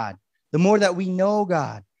hear God, the more that we know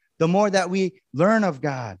God, the more that we learn of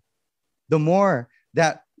God, the more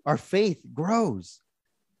that our faith grows.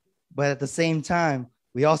 But at the same time,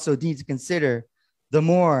 we also need to consider the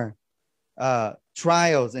more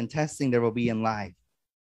trials and testing there will be in life.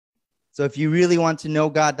 So if you really want to know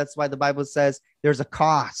God, that's why the Bible says there's a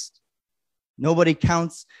cost. Nobody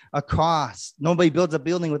counts a cost. Nobody builds a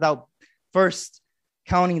building without first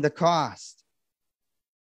counting the cost.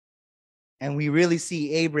 And we really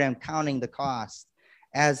see Abraham counting the cost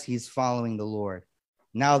as he's following the Lord.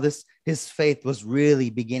 Now his faith was really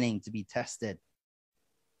beginning to be tested.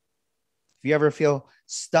 If you ever feel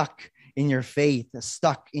stuck in your faith,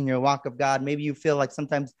 stuck in your walk of God, maybe you feel like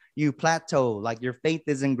sometimes you plateau, like your faith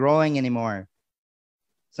isn't growing anymore.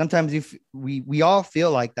 Sometimes we all feel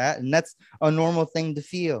like that, and that's a normal thing to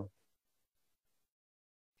feel.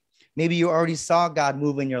 Maybe you already saw God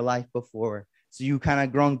move in your life before, so you kind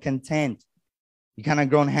of grown content. You kind of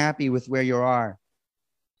grown happy with where you are.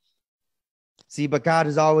 See, but God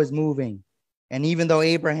is always moving. And even though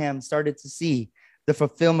Abraham started to see the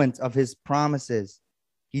fulfillment of his promises,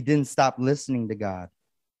 he didn't stop listening to God.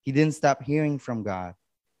 He didn't stop hearing from God.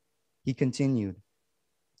 He continued.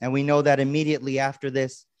 And we know that immediately after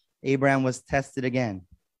this, Abraham was tested again.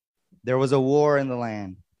 There was a war in the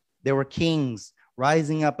land. There were kings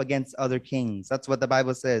rising up against other kings. That's what the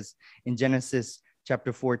Bible says in Genesis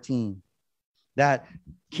chapter 14. That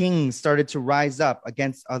kings started to rise up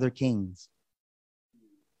against other kings.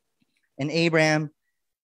 And Abraham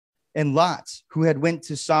and Lot, who had went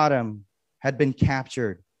to Sodom, had been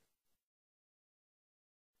captured.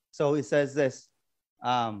 So it says this,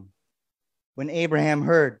 when Abraham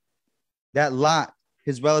heard that Lot,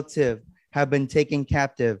 his relative, had been taken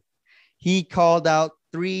captive, he called out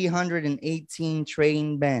 318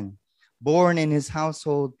 trained men born in his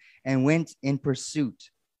household and went in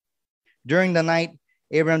pursuit. During the night,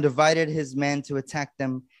 Abram divided his men to attack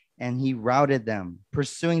them, and he routed them,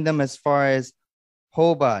 pursuing them as far as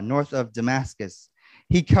Hobah, north of Damascus.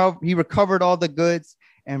 He recovered all the goods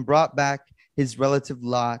and brought back his relative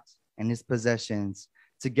Lot and his possessions,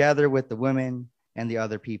 together with the women and the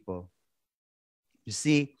other people. You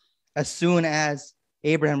see, as soon as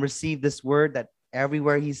Abraham received this word that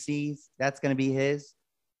everywhere he sees, that's going to be his,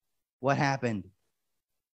 what happened?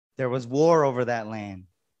 There was war over that land.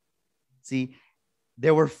 See,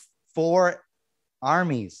 there were 4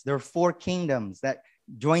 armies. There were 4 kingdoms that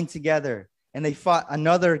joined together, and they fought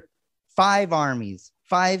another 5 armies,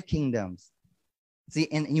 5 kingdoms. See,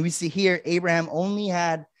 and we see here, Abraham only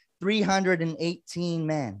had 318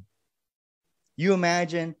 men. You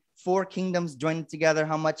imagine 4 kingdoms joining together,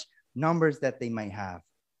 how much numbers that they might have.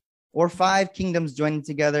 Or 5 kingdoms joining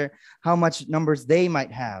together, how much numbers they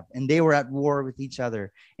might have. And they were at war with each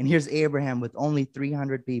other. And here's Abraham with only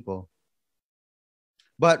 300 people.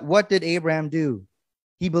 But what did Abraham do?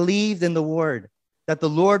 He believed in the word that the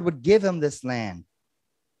Lord would give him this land.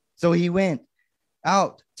 So he went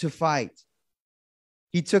out to fight.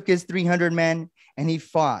 He took his 300 men and he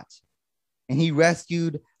fought. And he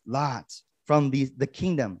rescued Lot from the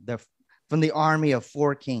kingdom, from the army of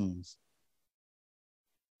 4 kings.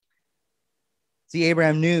 See,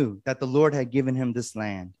 Abraham knew that the Lord had given him this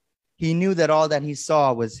land. He knew that all that he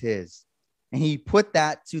saw was his. And he put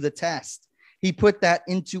that to the test. He put that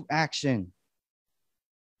into action.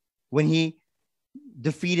 When he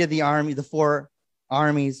defeated the 4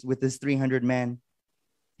 armies with his 300 men,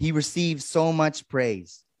 he received so much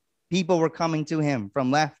praise. People were coming to him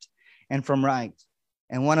from left and from right.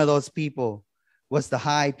 And one of those people was the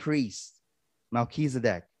high priest,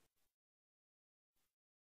 Melchizedek.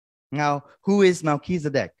 Now, who is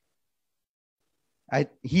Melchizedek?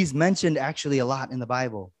 He's mentioned actually a lot in the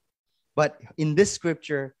Bible. But in this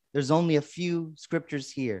scripture, there's only a few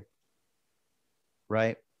scriptures here,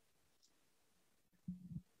 right?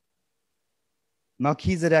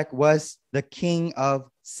 Melchizedek was the king of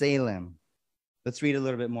Salem. Let's read a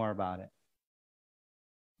little bit more about it.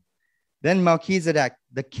 Then Melchizedek,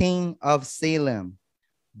 the king of Salem,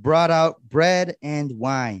 brought out bread and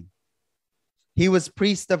wine. He was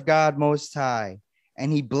priest of God Most High,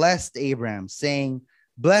 and he blessed Abram, saying,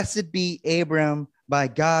 "Blessed be Abram by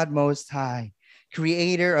God Most High,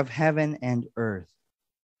 creator of heaven and earth.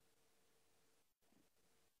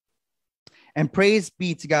 And praise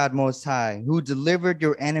be to God Most High, who delivered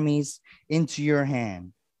your enemies into your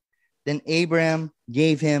hand." Then Abram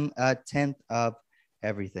gave him 1/10 of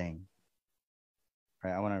everything. All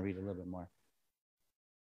right, I want to read a little bit more.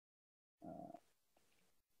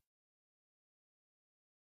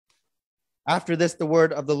 After this, the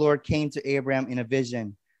word of the Lord came to Abram in a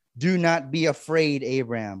vision. "Do not be afraid,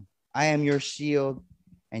 Abram. I am your shield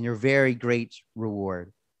and your very great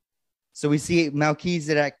reward." So we see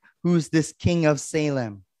Melchizedek, who's this king of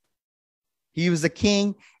Salem. He was a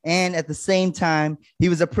king, and at the same time, he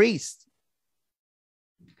was a priest.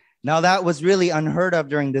 Now, that was really unheard of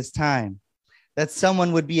during this time, that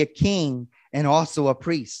someone would be a king and also a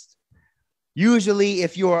priest. Usually,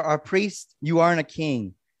 if you are a priest, you aren't a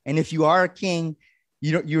king. And if you are a king,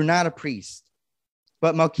 you're not a priest.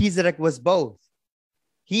 But Melchizedek was both.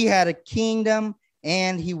 He had a kingdom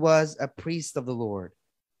and he was a priest of the Lord.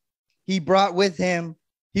 He brought with him,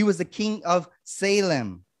 he was the king of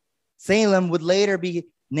Salem. Salem would later be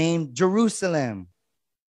named Jerusalem.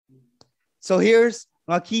 So here's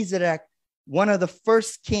Melchizedek, one of the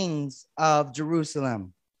first kings of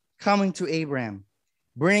Jerusalem, coming to Abram,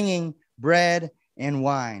 bringing bread and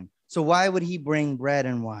wine. So why would he bring bread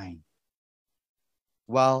and wine?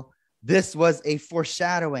 Well, this was a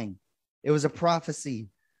foreshadowing. It was a prophecy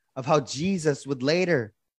of how Jesus would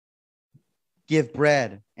later give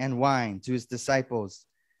bread and wine to his disciples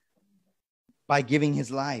by giving his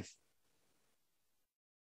life.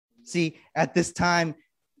 See, at this time,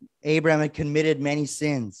 Abraham had committed many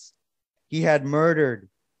sins. He had murdered.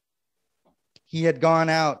 He had gone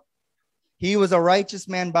out. He was a righteous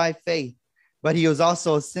man by faith, but he was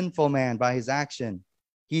also a sinful man by his action.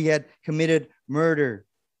 He had committed murder.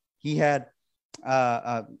 He had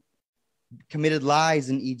committed lies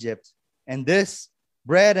in Egypt. And this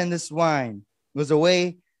bread and this wine was a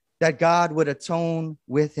way that God would atone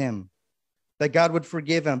with him, that God would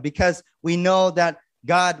forgive him, because we know that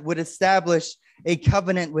God would establish a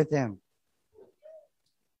covenant with him.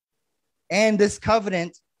 And this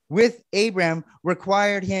covenant with Abram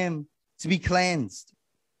required him to be cleansed,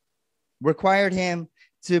 required him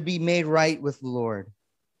to be made right with the Lord.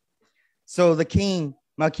 So the king,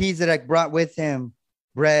 Melchizedek, brought with him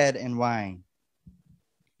bread and wine.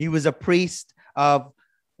 He was a priest of,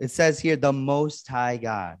 it says here, the Most High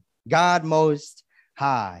God. God Most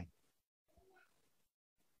High.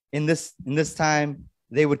 In this time,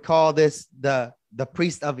 they would call this the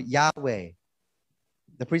priest of Yahweh.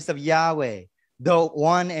 The priest of Yahweh, the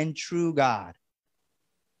one and true God.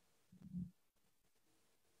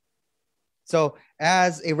 So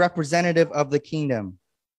as a representative of the kingdom,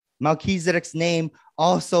 Melchizedek's name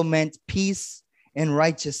also meant peace and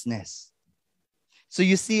righteousness. So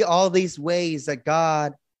you see all these ways that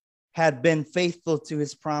God had been faithful to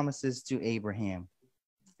his promises to Abraham.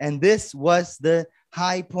 And this was the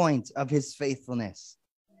high point of his faithfulness,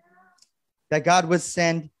 that God would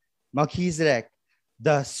send Melchizedek,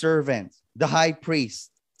 the servant, the high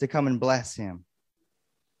priest, to come and bless him.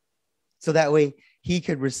 So that way he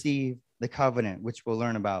could receive the covenant, which we'll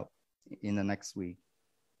learn about in the next week.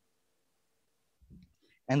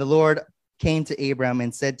 And the Lord came to Abram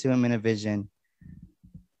and said to him in a vision,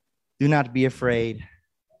 "Do not be afraid.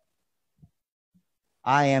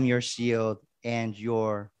 I am your shield and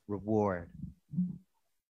your reward."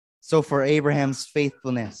 So for Abraham's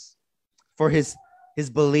faithfulness, for his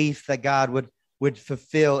belief that God would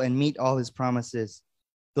fulfill and meet all his promises,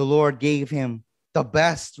 the Lord gave him the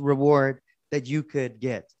best reward that you could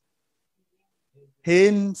get.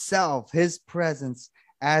 Himself, his presence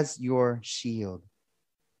as your shield.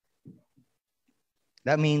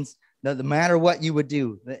 That means that no matter what you would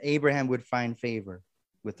do, that Abraham would find favor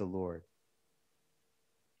with the Lord.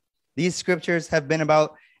 These scriptures have been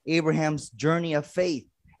about Abraham's journey of faith,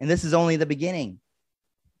 and this is only the beginning.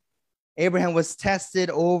 Abraham was tested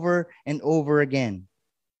over and over again.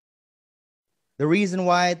 The reason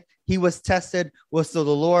why he was tested was so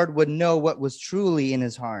the Lord would know what was truly in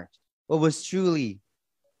his heart, what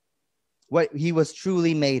he was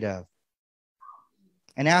truly made of.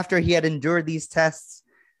 And after he had endured these tests,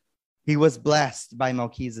 he was blessed by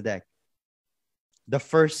Melchizedek, the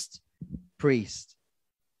first priest.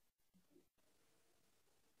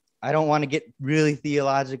 I don't want to get really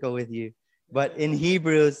theological with you, but in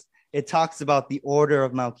Hebrews, it talks about the order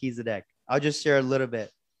of Melchizedek. I'll just share a little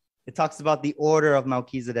bit. It talks about the order of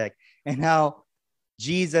Melchizedek and how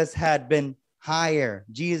Jesus had been higher.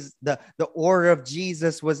 The order of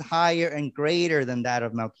Jesus was higher and greater than that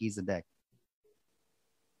of Melchizedek.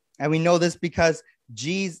 And we know this because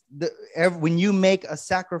when you make a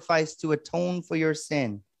sacrifice to atone for your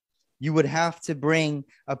sin, you would have to bring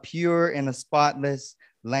a pure and a spotless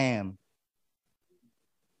lamb.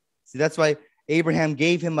 See, that's why Abraham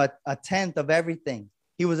gave him a tenth of everything.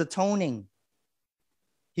 He was atoning.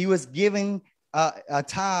 He was giving a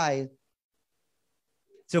tithe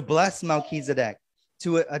to bless Melchizedek,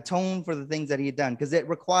 to atone for the things that he had done, because it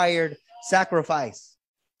required sacrifice.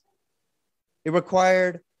 It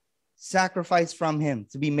required sacrifice from him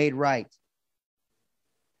to be made right.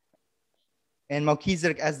 And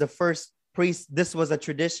Melchizedek, as the first priest, this was a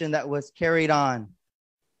tradition that was carried on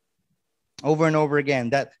over and over again,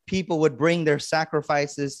 that people would bring their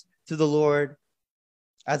sacrifices to the Lord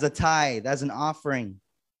as a tithe, as an offering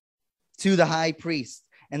to the high priest.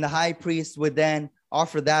 And the high priest would then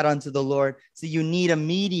offer that unto the Lord. So you need a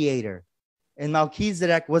mediator. And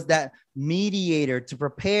Melchizedek was that mediator to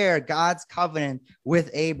prepare God's covenant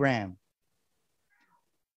with Abram.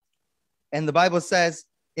 And the Bible says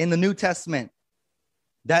in the New Testament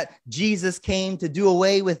that Jesus came to do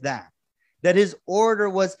away with that his order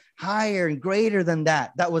was higher and greater than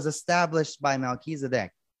that was established by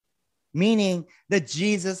Melchizedek, meaning that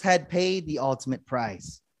Jesus had paid the ultimate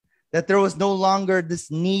price, that there was no longer this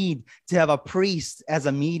need to have a priest as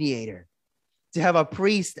a mediator, to have a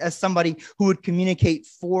priest as somebody who would communicate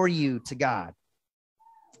for you to God,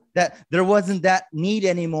 that there wasn't that need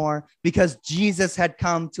anymore because Jesus had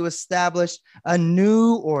come to establish a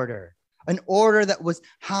new order, an order that was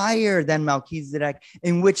higher than Melchizedek,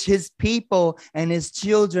 in which his people and his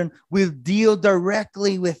children will deal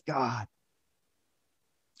directly with God.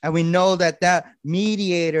 And we know that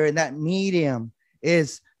mediator and that medium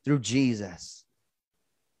is through Jesus.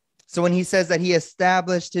 So when he says that he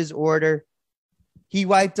established his order, he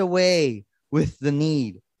wiped away with the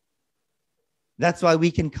need. That's why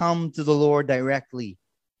we can come to the Lord directly.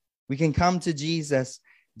 We can come to Jesus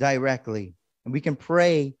directly, and we can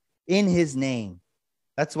pray in his name.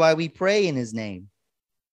 That's why we pray in his name.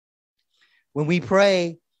 When we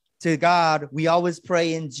pray to God, we always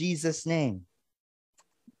pray in Jesus' name.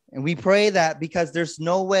 And we pray that because there's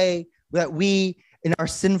no way that we in our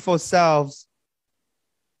sinful selves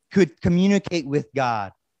could communicate with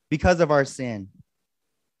God because of our sin.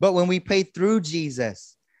 But when we pray through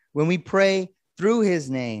Jesus, when we pray through his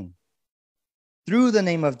name, through the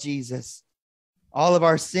name of Jesus, all of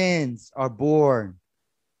our sins are borne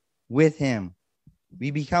with him.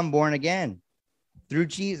 We become born again through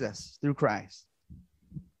Jesus, through Christ.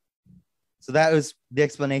 So that was the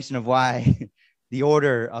explanation of why the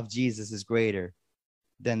order of Jesus is greater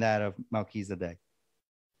than that of Melchizedek.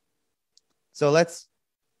 So let's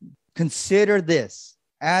consider this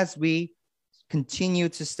as we continue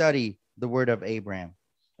to study the word of Abram.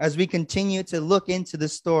 As we continue to look into the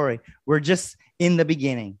story, we're just in the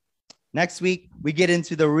beginning. Next week, we get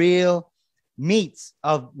into the real meats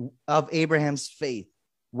of Abraham's faith,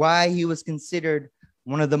 why he was considered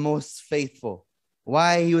one of the most faithful,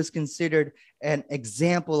 why he was considered an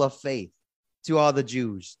example of faith to all the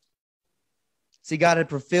Jews. See, God had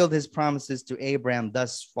fulfilled his promises to Abraham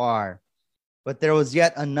thus far, but there was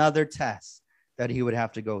yet another test that he would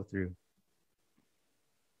have to go through.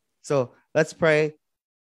 So let's pray,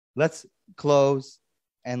 let's close,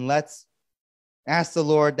 and let's ask the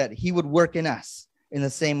Lord that he would work in us in the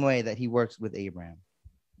same way that he works with Abraham.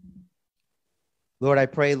 Lord, I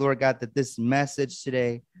pray, Lord God, that this message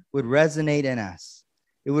today would resonate in us.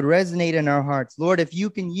 It would resonate in our hearts. Lord, if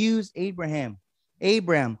you can use Abram,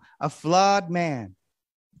 a flawed man,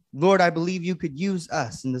 Lord, I believe you could use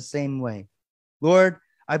us in the same way. Lord,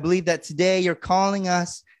 I believe that today you're calling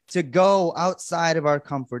us to go outside of our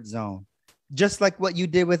comfort zone, just like what you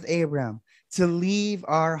did with Abram, to leave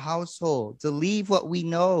our household, to leave what we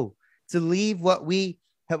know, to leave what we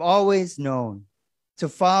have always known, to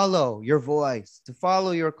follow your voice, to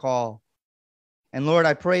follow your call. And Lord,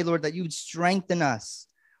 I pray, Lord, that you would strengthen us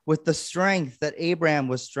with the strength that Abraham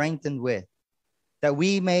was strengthened with, that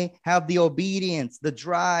we may have the obedience, the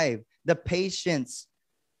drive, the patience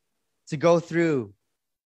to go through.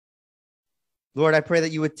 Lord, I pray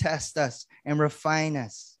that you would test us and refine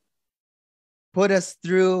us. Put us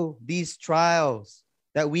through these trials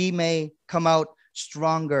that we may come out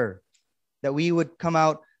stronger, that we would come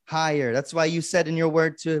out higher. That's why you said in your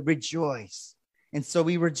word to rejoice. And so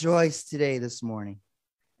we rejoice today, this morning.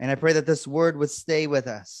 And I pray that this word would stay with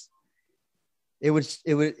us. It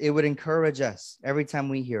would encourage us every time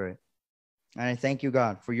we hear it. And I thank you,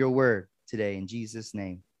 God, for your word today in Jesus'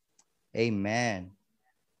 name. Amen.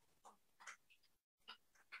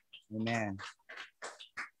 Amen.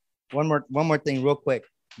 One more thing real quick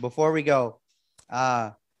before we go.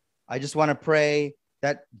 I just want to pray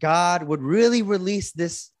that God would really release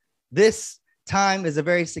this. This time is a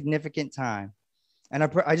very significant time. And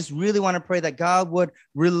I just really want to pray that God would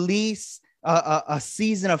release a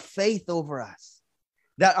season of faith over us,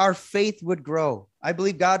 that our faith would grow. I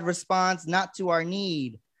believe God responds not to our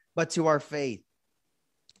need, but to our faith.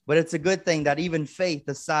 But it's a good thing that even faith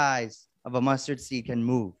the size of a mustard seed can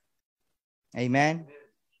move. Amen.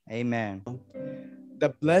 Amen. The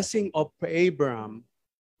blessing of Abram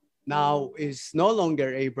now is no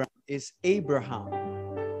longer Abram, it's Abraham,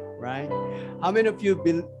 right? How many of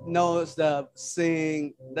you knows the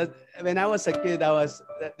sing that when I was a kid,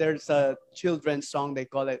 there's a children's song, they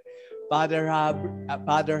call it Father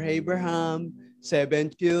Abraham,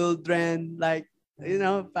 7 children, like,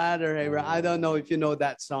 Father Abraham. I don't know if you know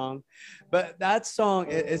that song, but that song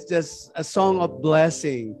is just a song of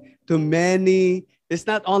blessing to many. It's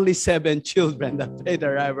not only 7 children that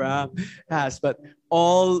Father Abraham has, but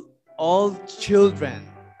all children,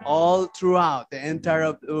 all throughout the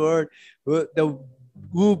entire world,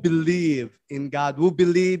 who believe in God, who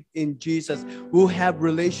believe in Jesus, who have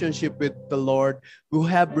relationship with the Lord, who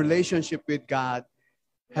have relationship with God,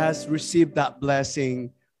 has received that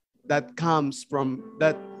blessing that comes from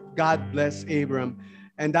that God bless Abram.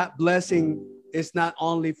 And that blessing is not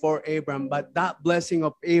only for Abram, but that blessing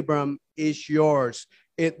of Abram is yours.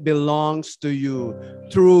 It belongs to you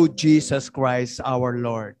through Jesus Christ our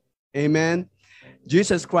Lord. Amen.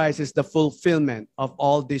 Jesus Christ is the fulfillment of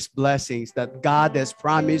all these blessings that God has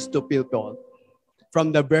promised to people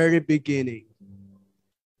from the very beginning.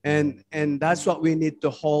 And that's what we need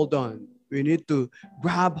to hold on. We need to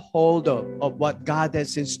grab hold of what God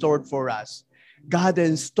has in store for us. God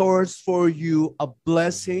stores for you a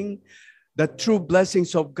blessing. The true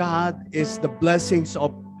blessings of God is the blessings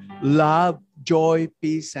of love, joy,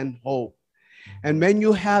 peace, and hope. And when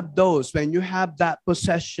you have those, when you have that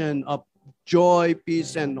possession of joy,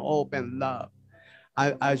 peace, and hope and love,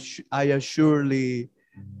 I surely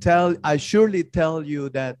tell you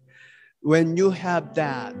that when you have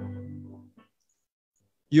that,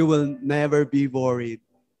 you will never be worried.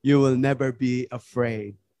 You will never be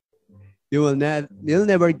afraid. You'll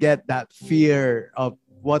never get that fear of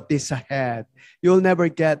what is ahead. You'll never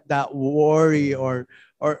get that worry or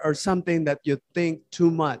something that you think too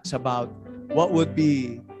much about what would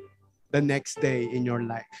be the next day in your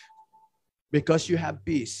life. Because you have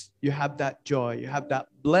peace, you have that joy, you have that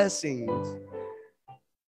blessings,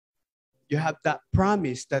 you have that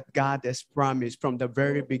promise that God has promised from the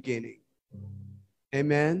very beginning.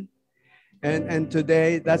 Amen. And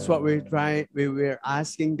today, that's what we're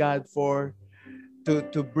asking God for,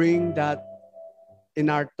 to bring that in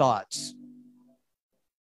our thoughts.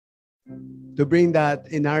 To bring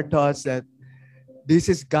that in our thoughts, that this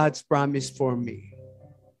is God's promise for me.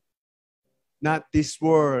 Not this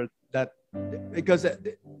world, that because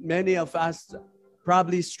many of us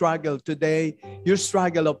probably struggle today. You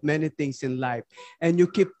struggle of many things in life, and you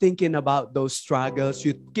keep thinking about those struggles.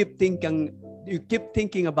 You keep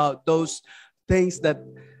thinking about those things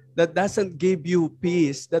that doesn't give you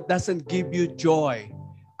peace, that doesn't give you joy.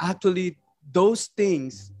 Actually, those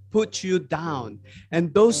things put you down,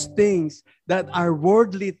 and those things that are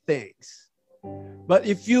worldly things. But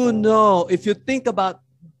if you think about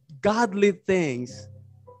godly things,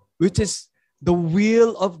 which is the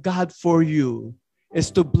will of God for you, is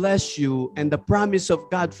to bless you, and the promise of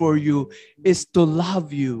God for you is to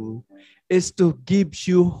love you, is to give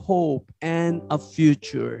you hope and a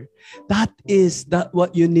future. That is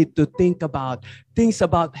what you need to think about. Things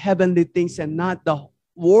about heavenly things and not the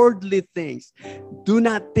worldly things. Do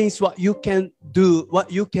not think what you can do,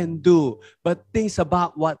 but think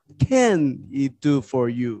about what can He do for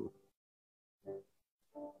you.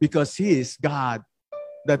 Because He is God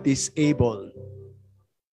that is able.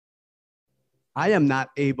 I am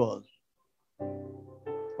not able,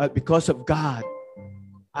 but because of God,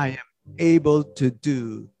 I am able to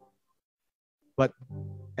do.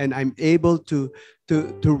 And I'm able to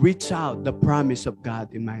reach out the promise of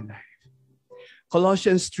God in my life.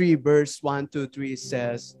 Colossians 3 verse 1 to 3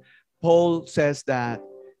 says, Paul says that,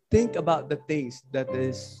 think about the things that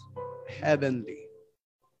is heavenly,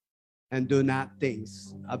 and do not think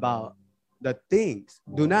about the things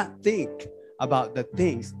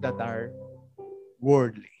that are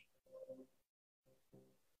worldly.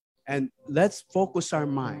 And let's focus our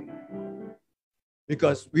mind,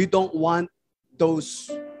 because we don't want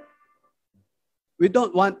this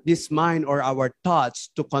mind or our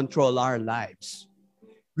thoughts to control our lives.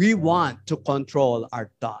 We want to control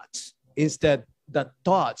our thoughts, instead the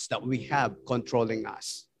thoughts that we have controlling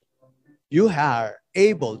us. You are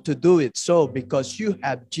able to do it so because you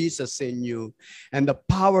have Jesus in you, and the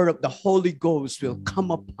power of the Holy Ghost will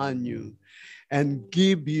come upon you and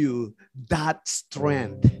give you that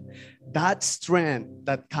strength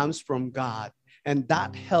that comes from God, and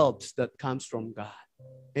that helps that comes from God.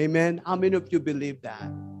 Amen. How many of you believe that?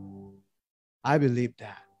 I believe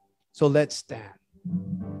that. So let's stand.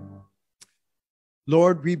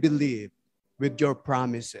 Lord, we believe with your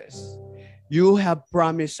promises. You have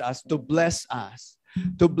promised us to bless us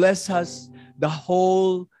the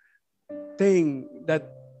whole thing, that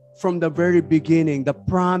from the very beginning, the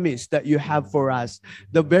promise that you have for us,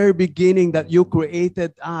 the very beginning that you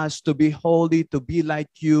created us to be holy, to be like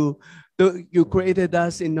you. You created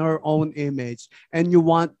us in our own image, and you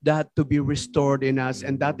want that to be restored in us.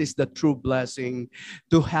 And that is the true blessing,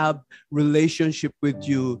 to have relationship with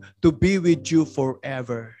you, to be with you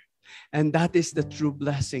forever. And that is the true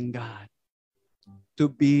blessing, God, to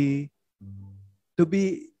be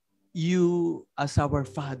you as our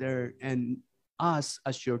Father and us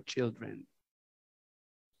as your children.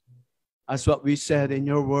 As what we said in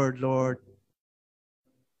your word, Lord,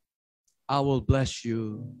 I will bless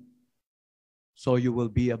you, so you will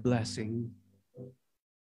be a blessing.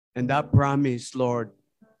 And that promise, Lord,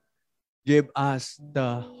 give us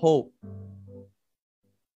the hope,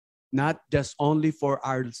 not just only for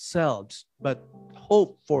ourselves, but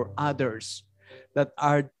hope for others that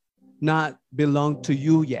are not belong to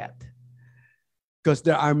you yet. Because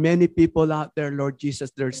there are many people out there, Lord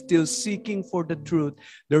Jesus, they're still seeking for the truth.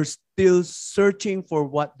 They're still searching for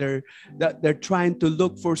what they're trying to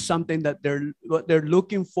look for, something that what they're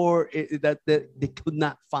looking for that they could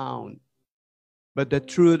not found. But the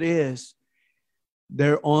truth is,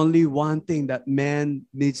 there's only one thing that man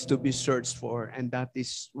needs to be searched for, and that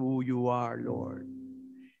is who you are, Lord.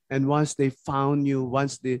 And once they found you,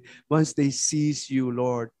 once they seize you,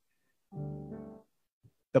 Lord,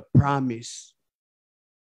 the promise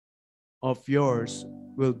of yours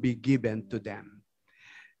will be given to them.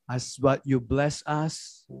 As what you bless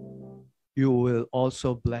us, you will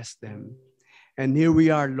also bless them. And here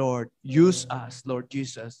we are, Lord. Use us, Lord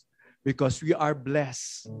Jesus, because we are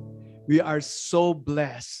blessed. We are so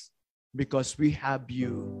blessed because we have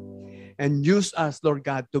you. And use us, Lord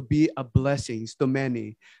God, to be a blessing to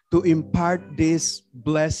many, to impart these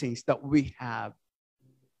blessings that we have.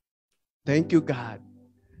 Thank you, God.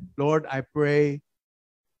 Lord, I pray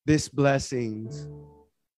these blessings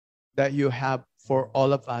that you have for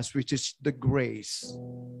all of us, which is the grace.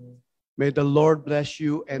 May the Lord bless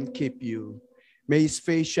you and keep you. May his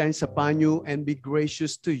face shine upon you and be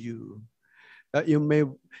gracious to you. that you may,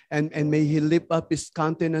 and may He lift up His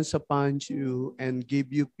countenance upon you and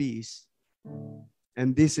give you peace.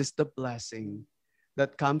 And this is the blessing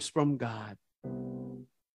that comes from God.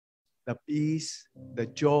 The peace, the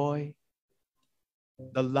joy,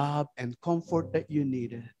 the love and comfort that you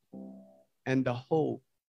needed, and the hope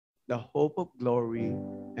of glory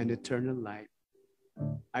and eternal life.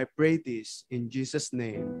 I pray this in Jesus'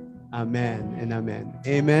 name. Amen and amen.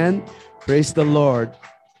 Amen. Praise the Lord.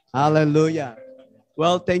 Hallelujah.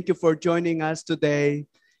 Well, thank you for joining us today.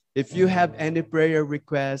 If you have any prayer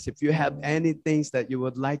requests, if you have any things that you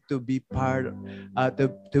would like to be part,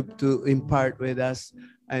 to impart with us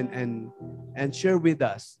and share with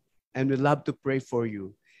us, and we'd love to pray for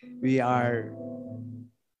you. We are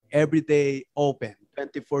every day open,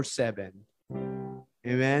 24/7.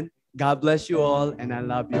 Amen. God bless you all, and I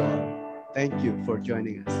love you all. Thank you for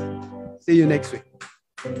joining us. See you next week.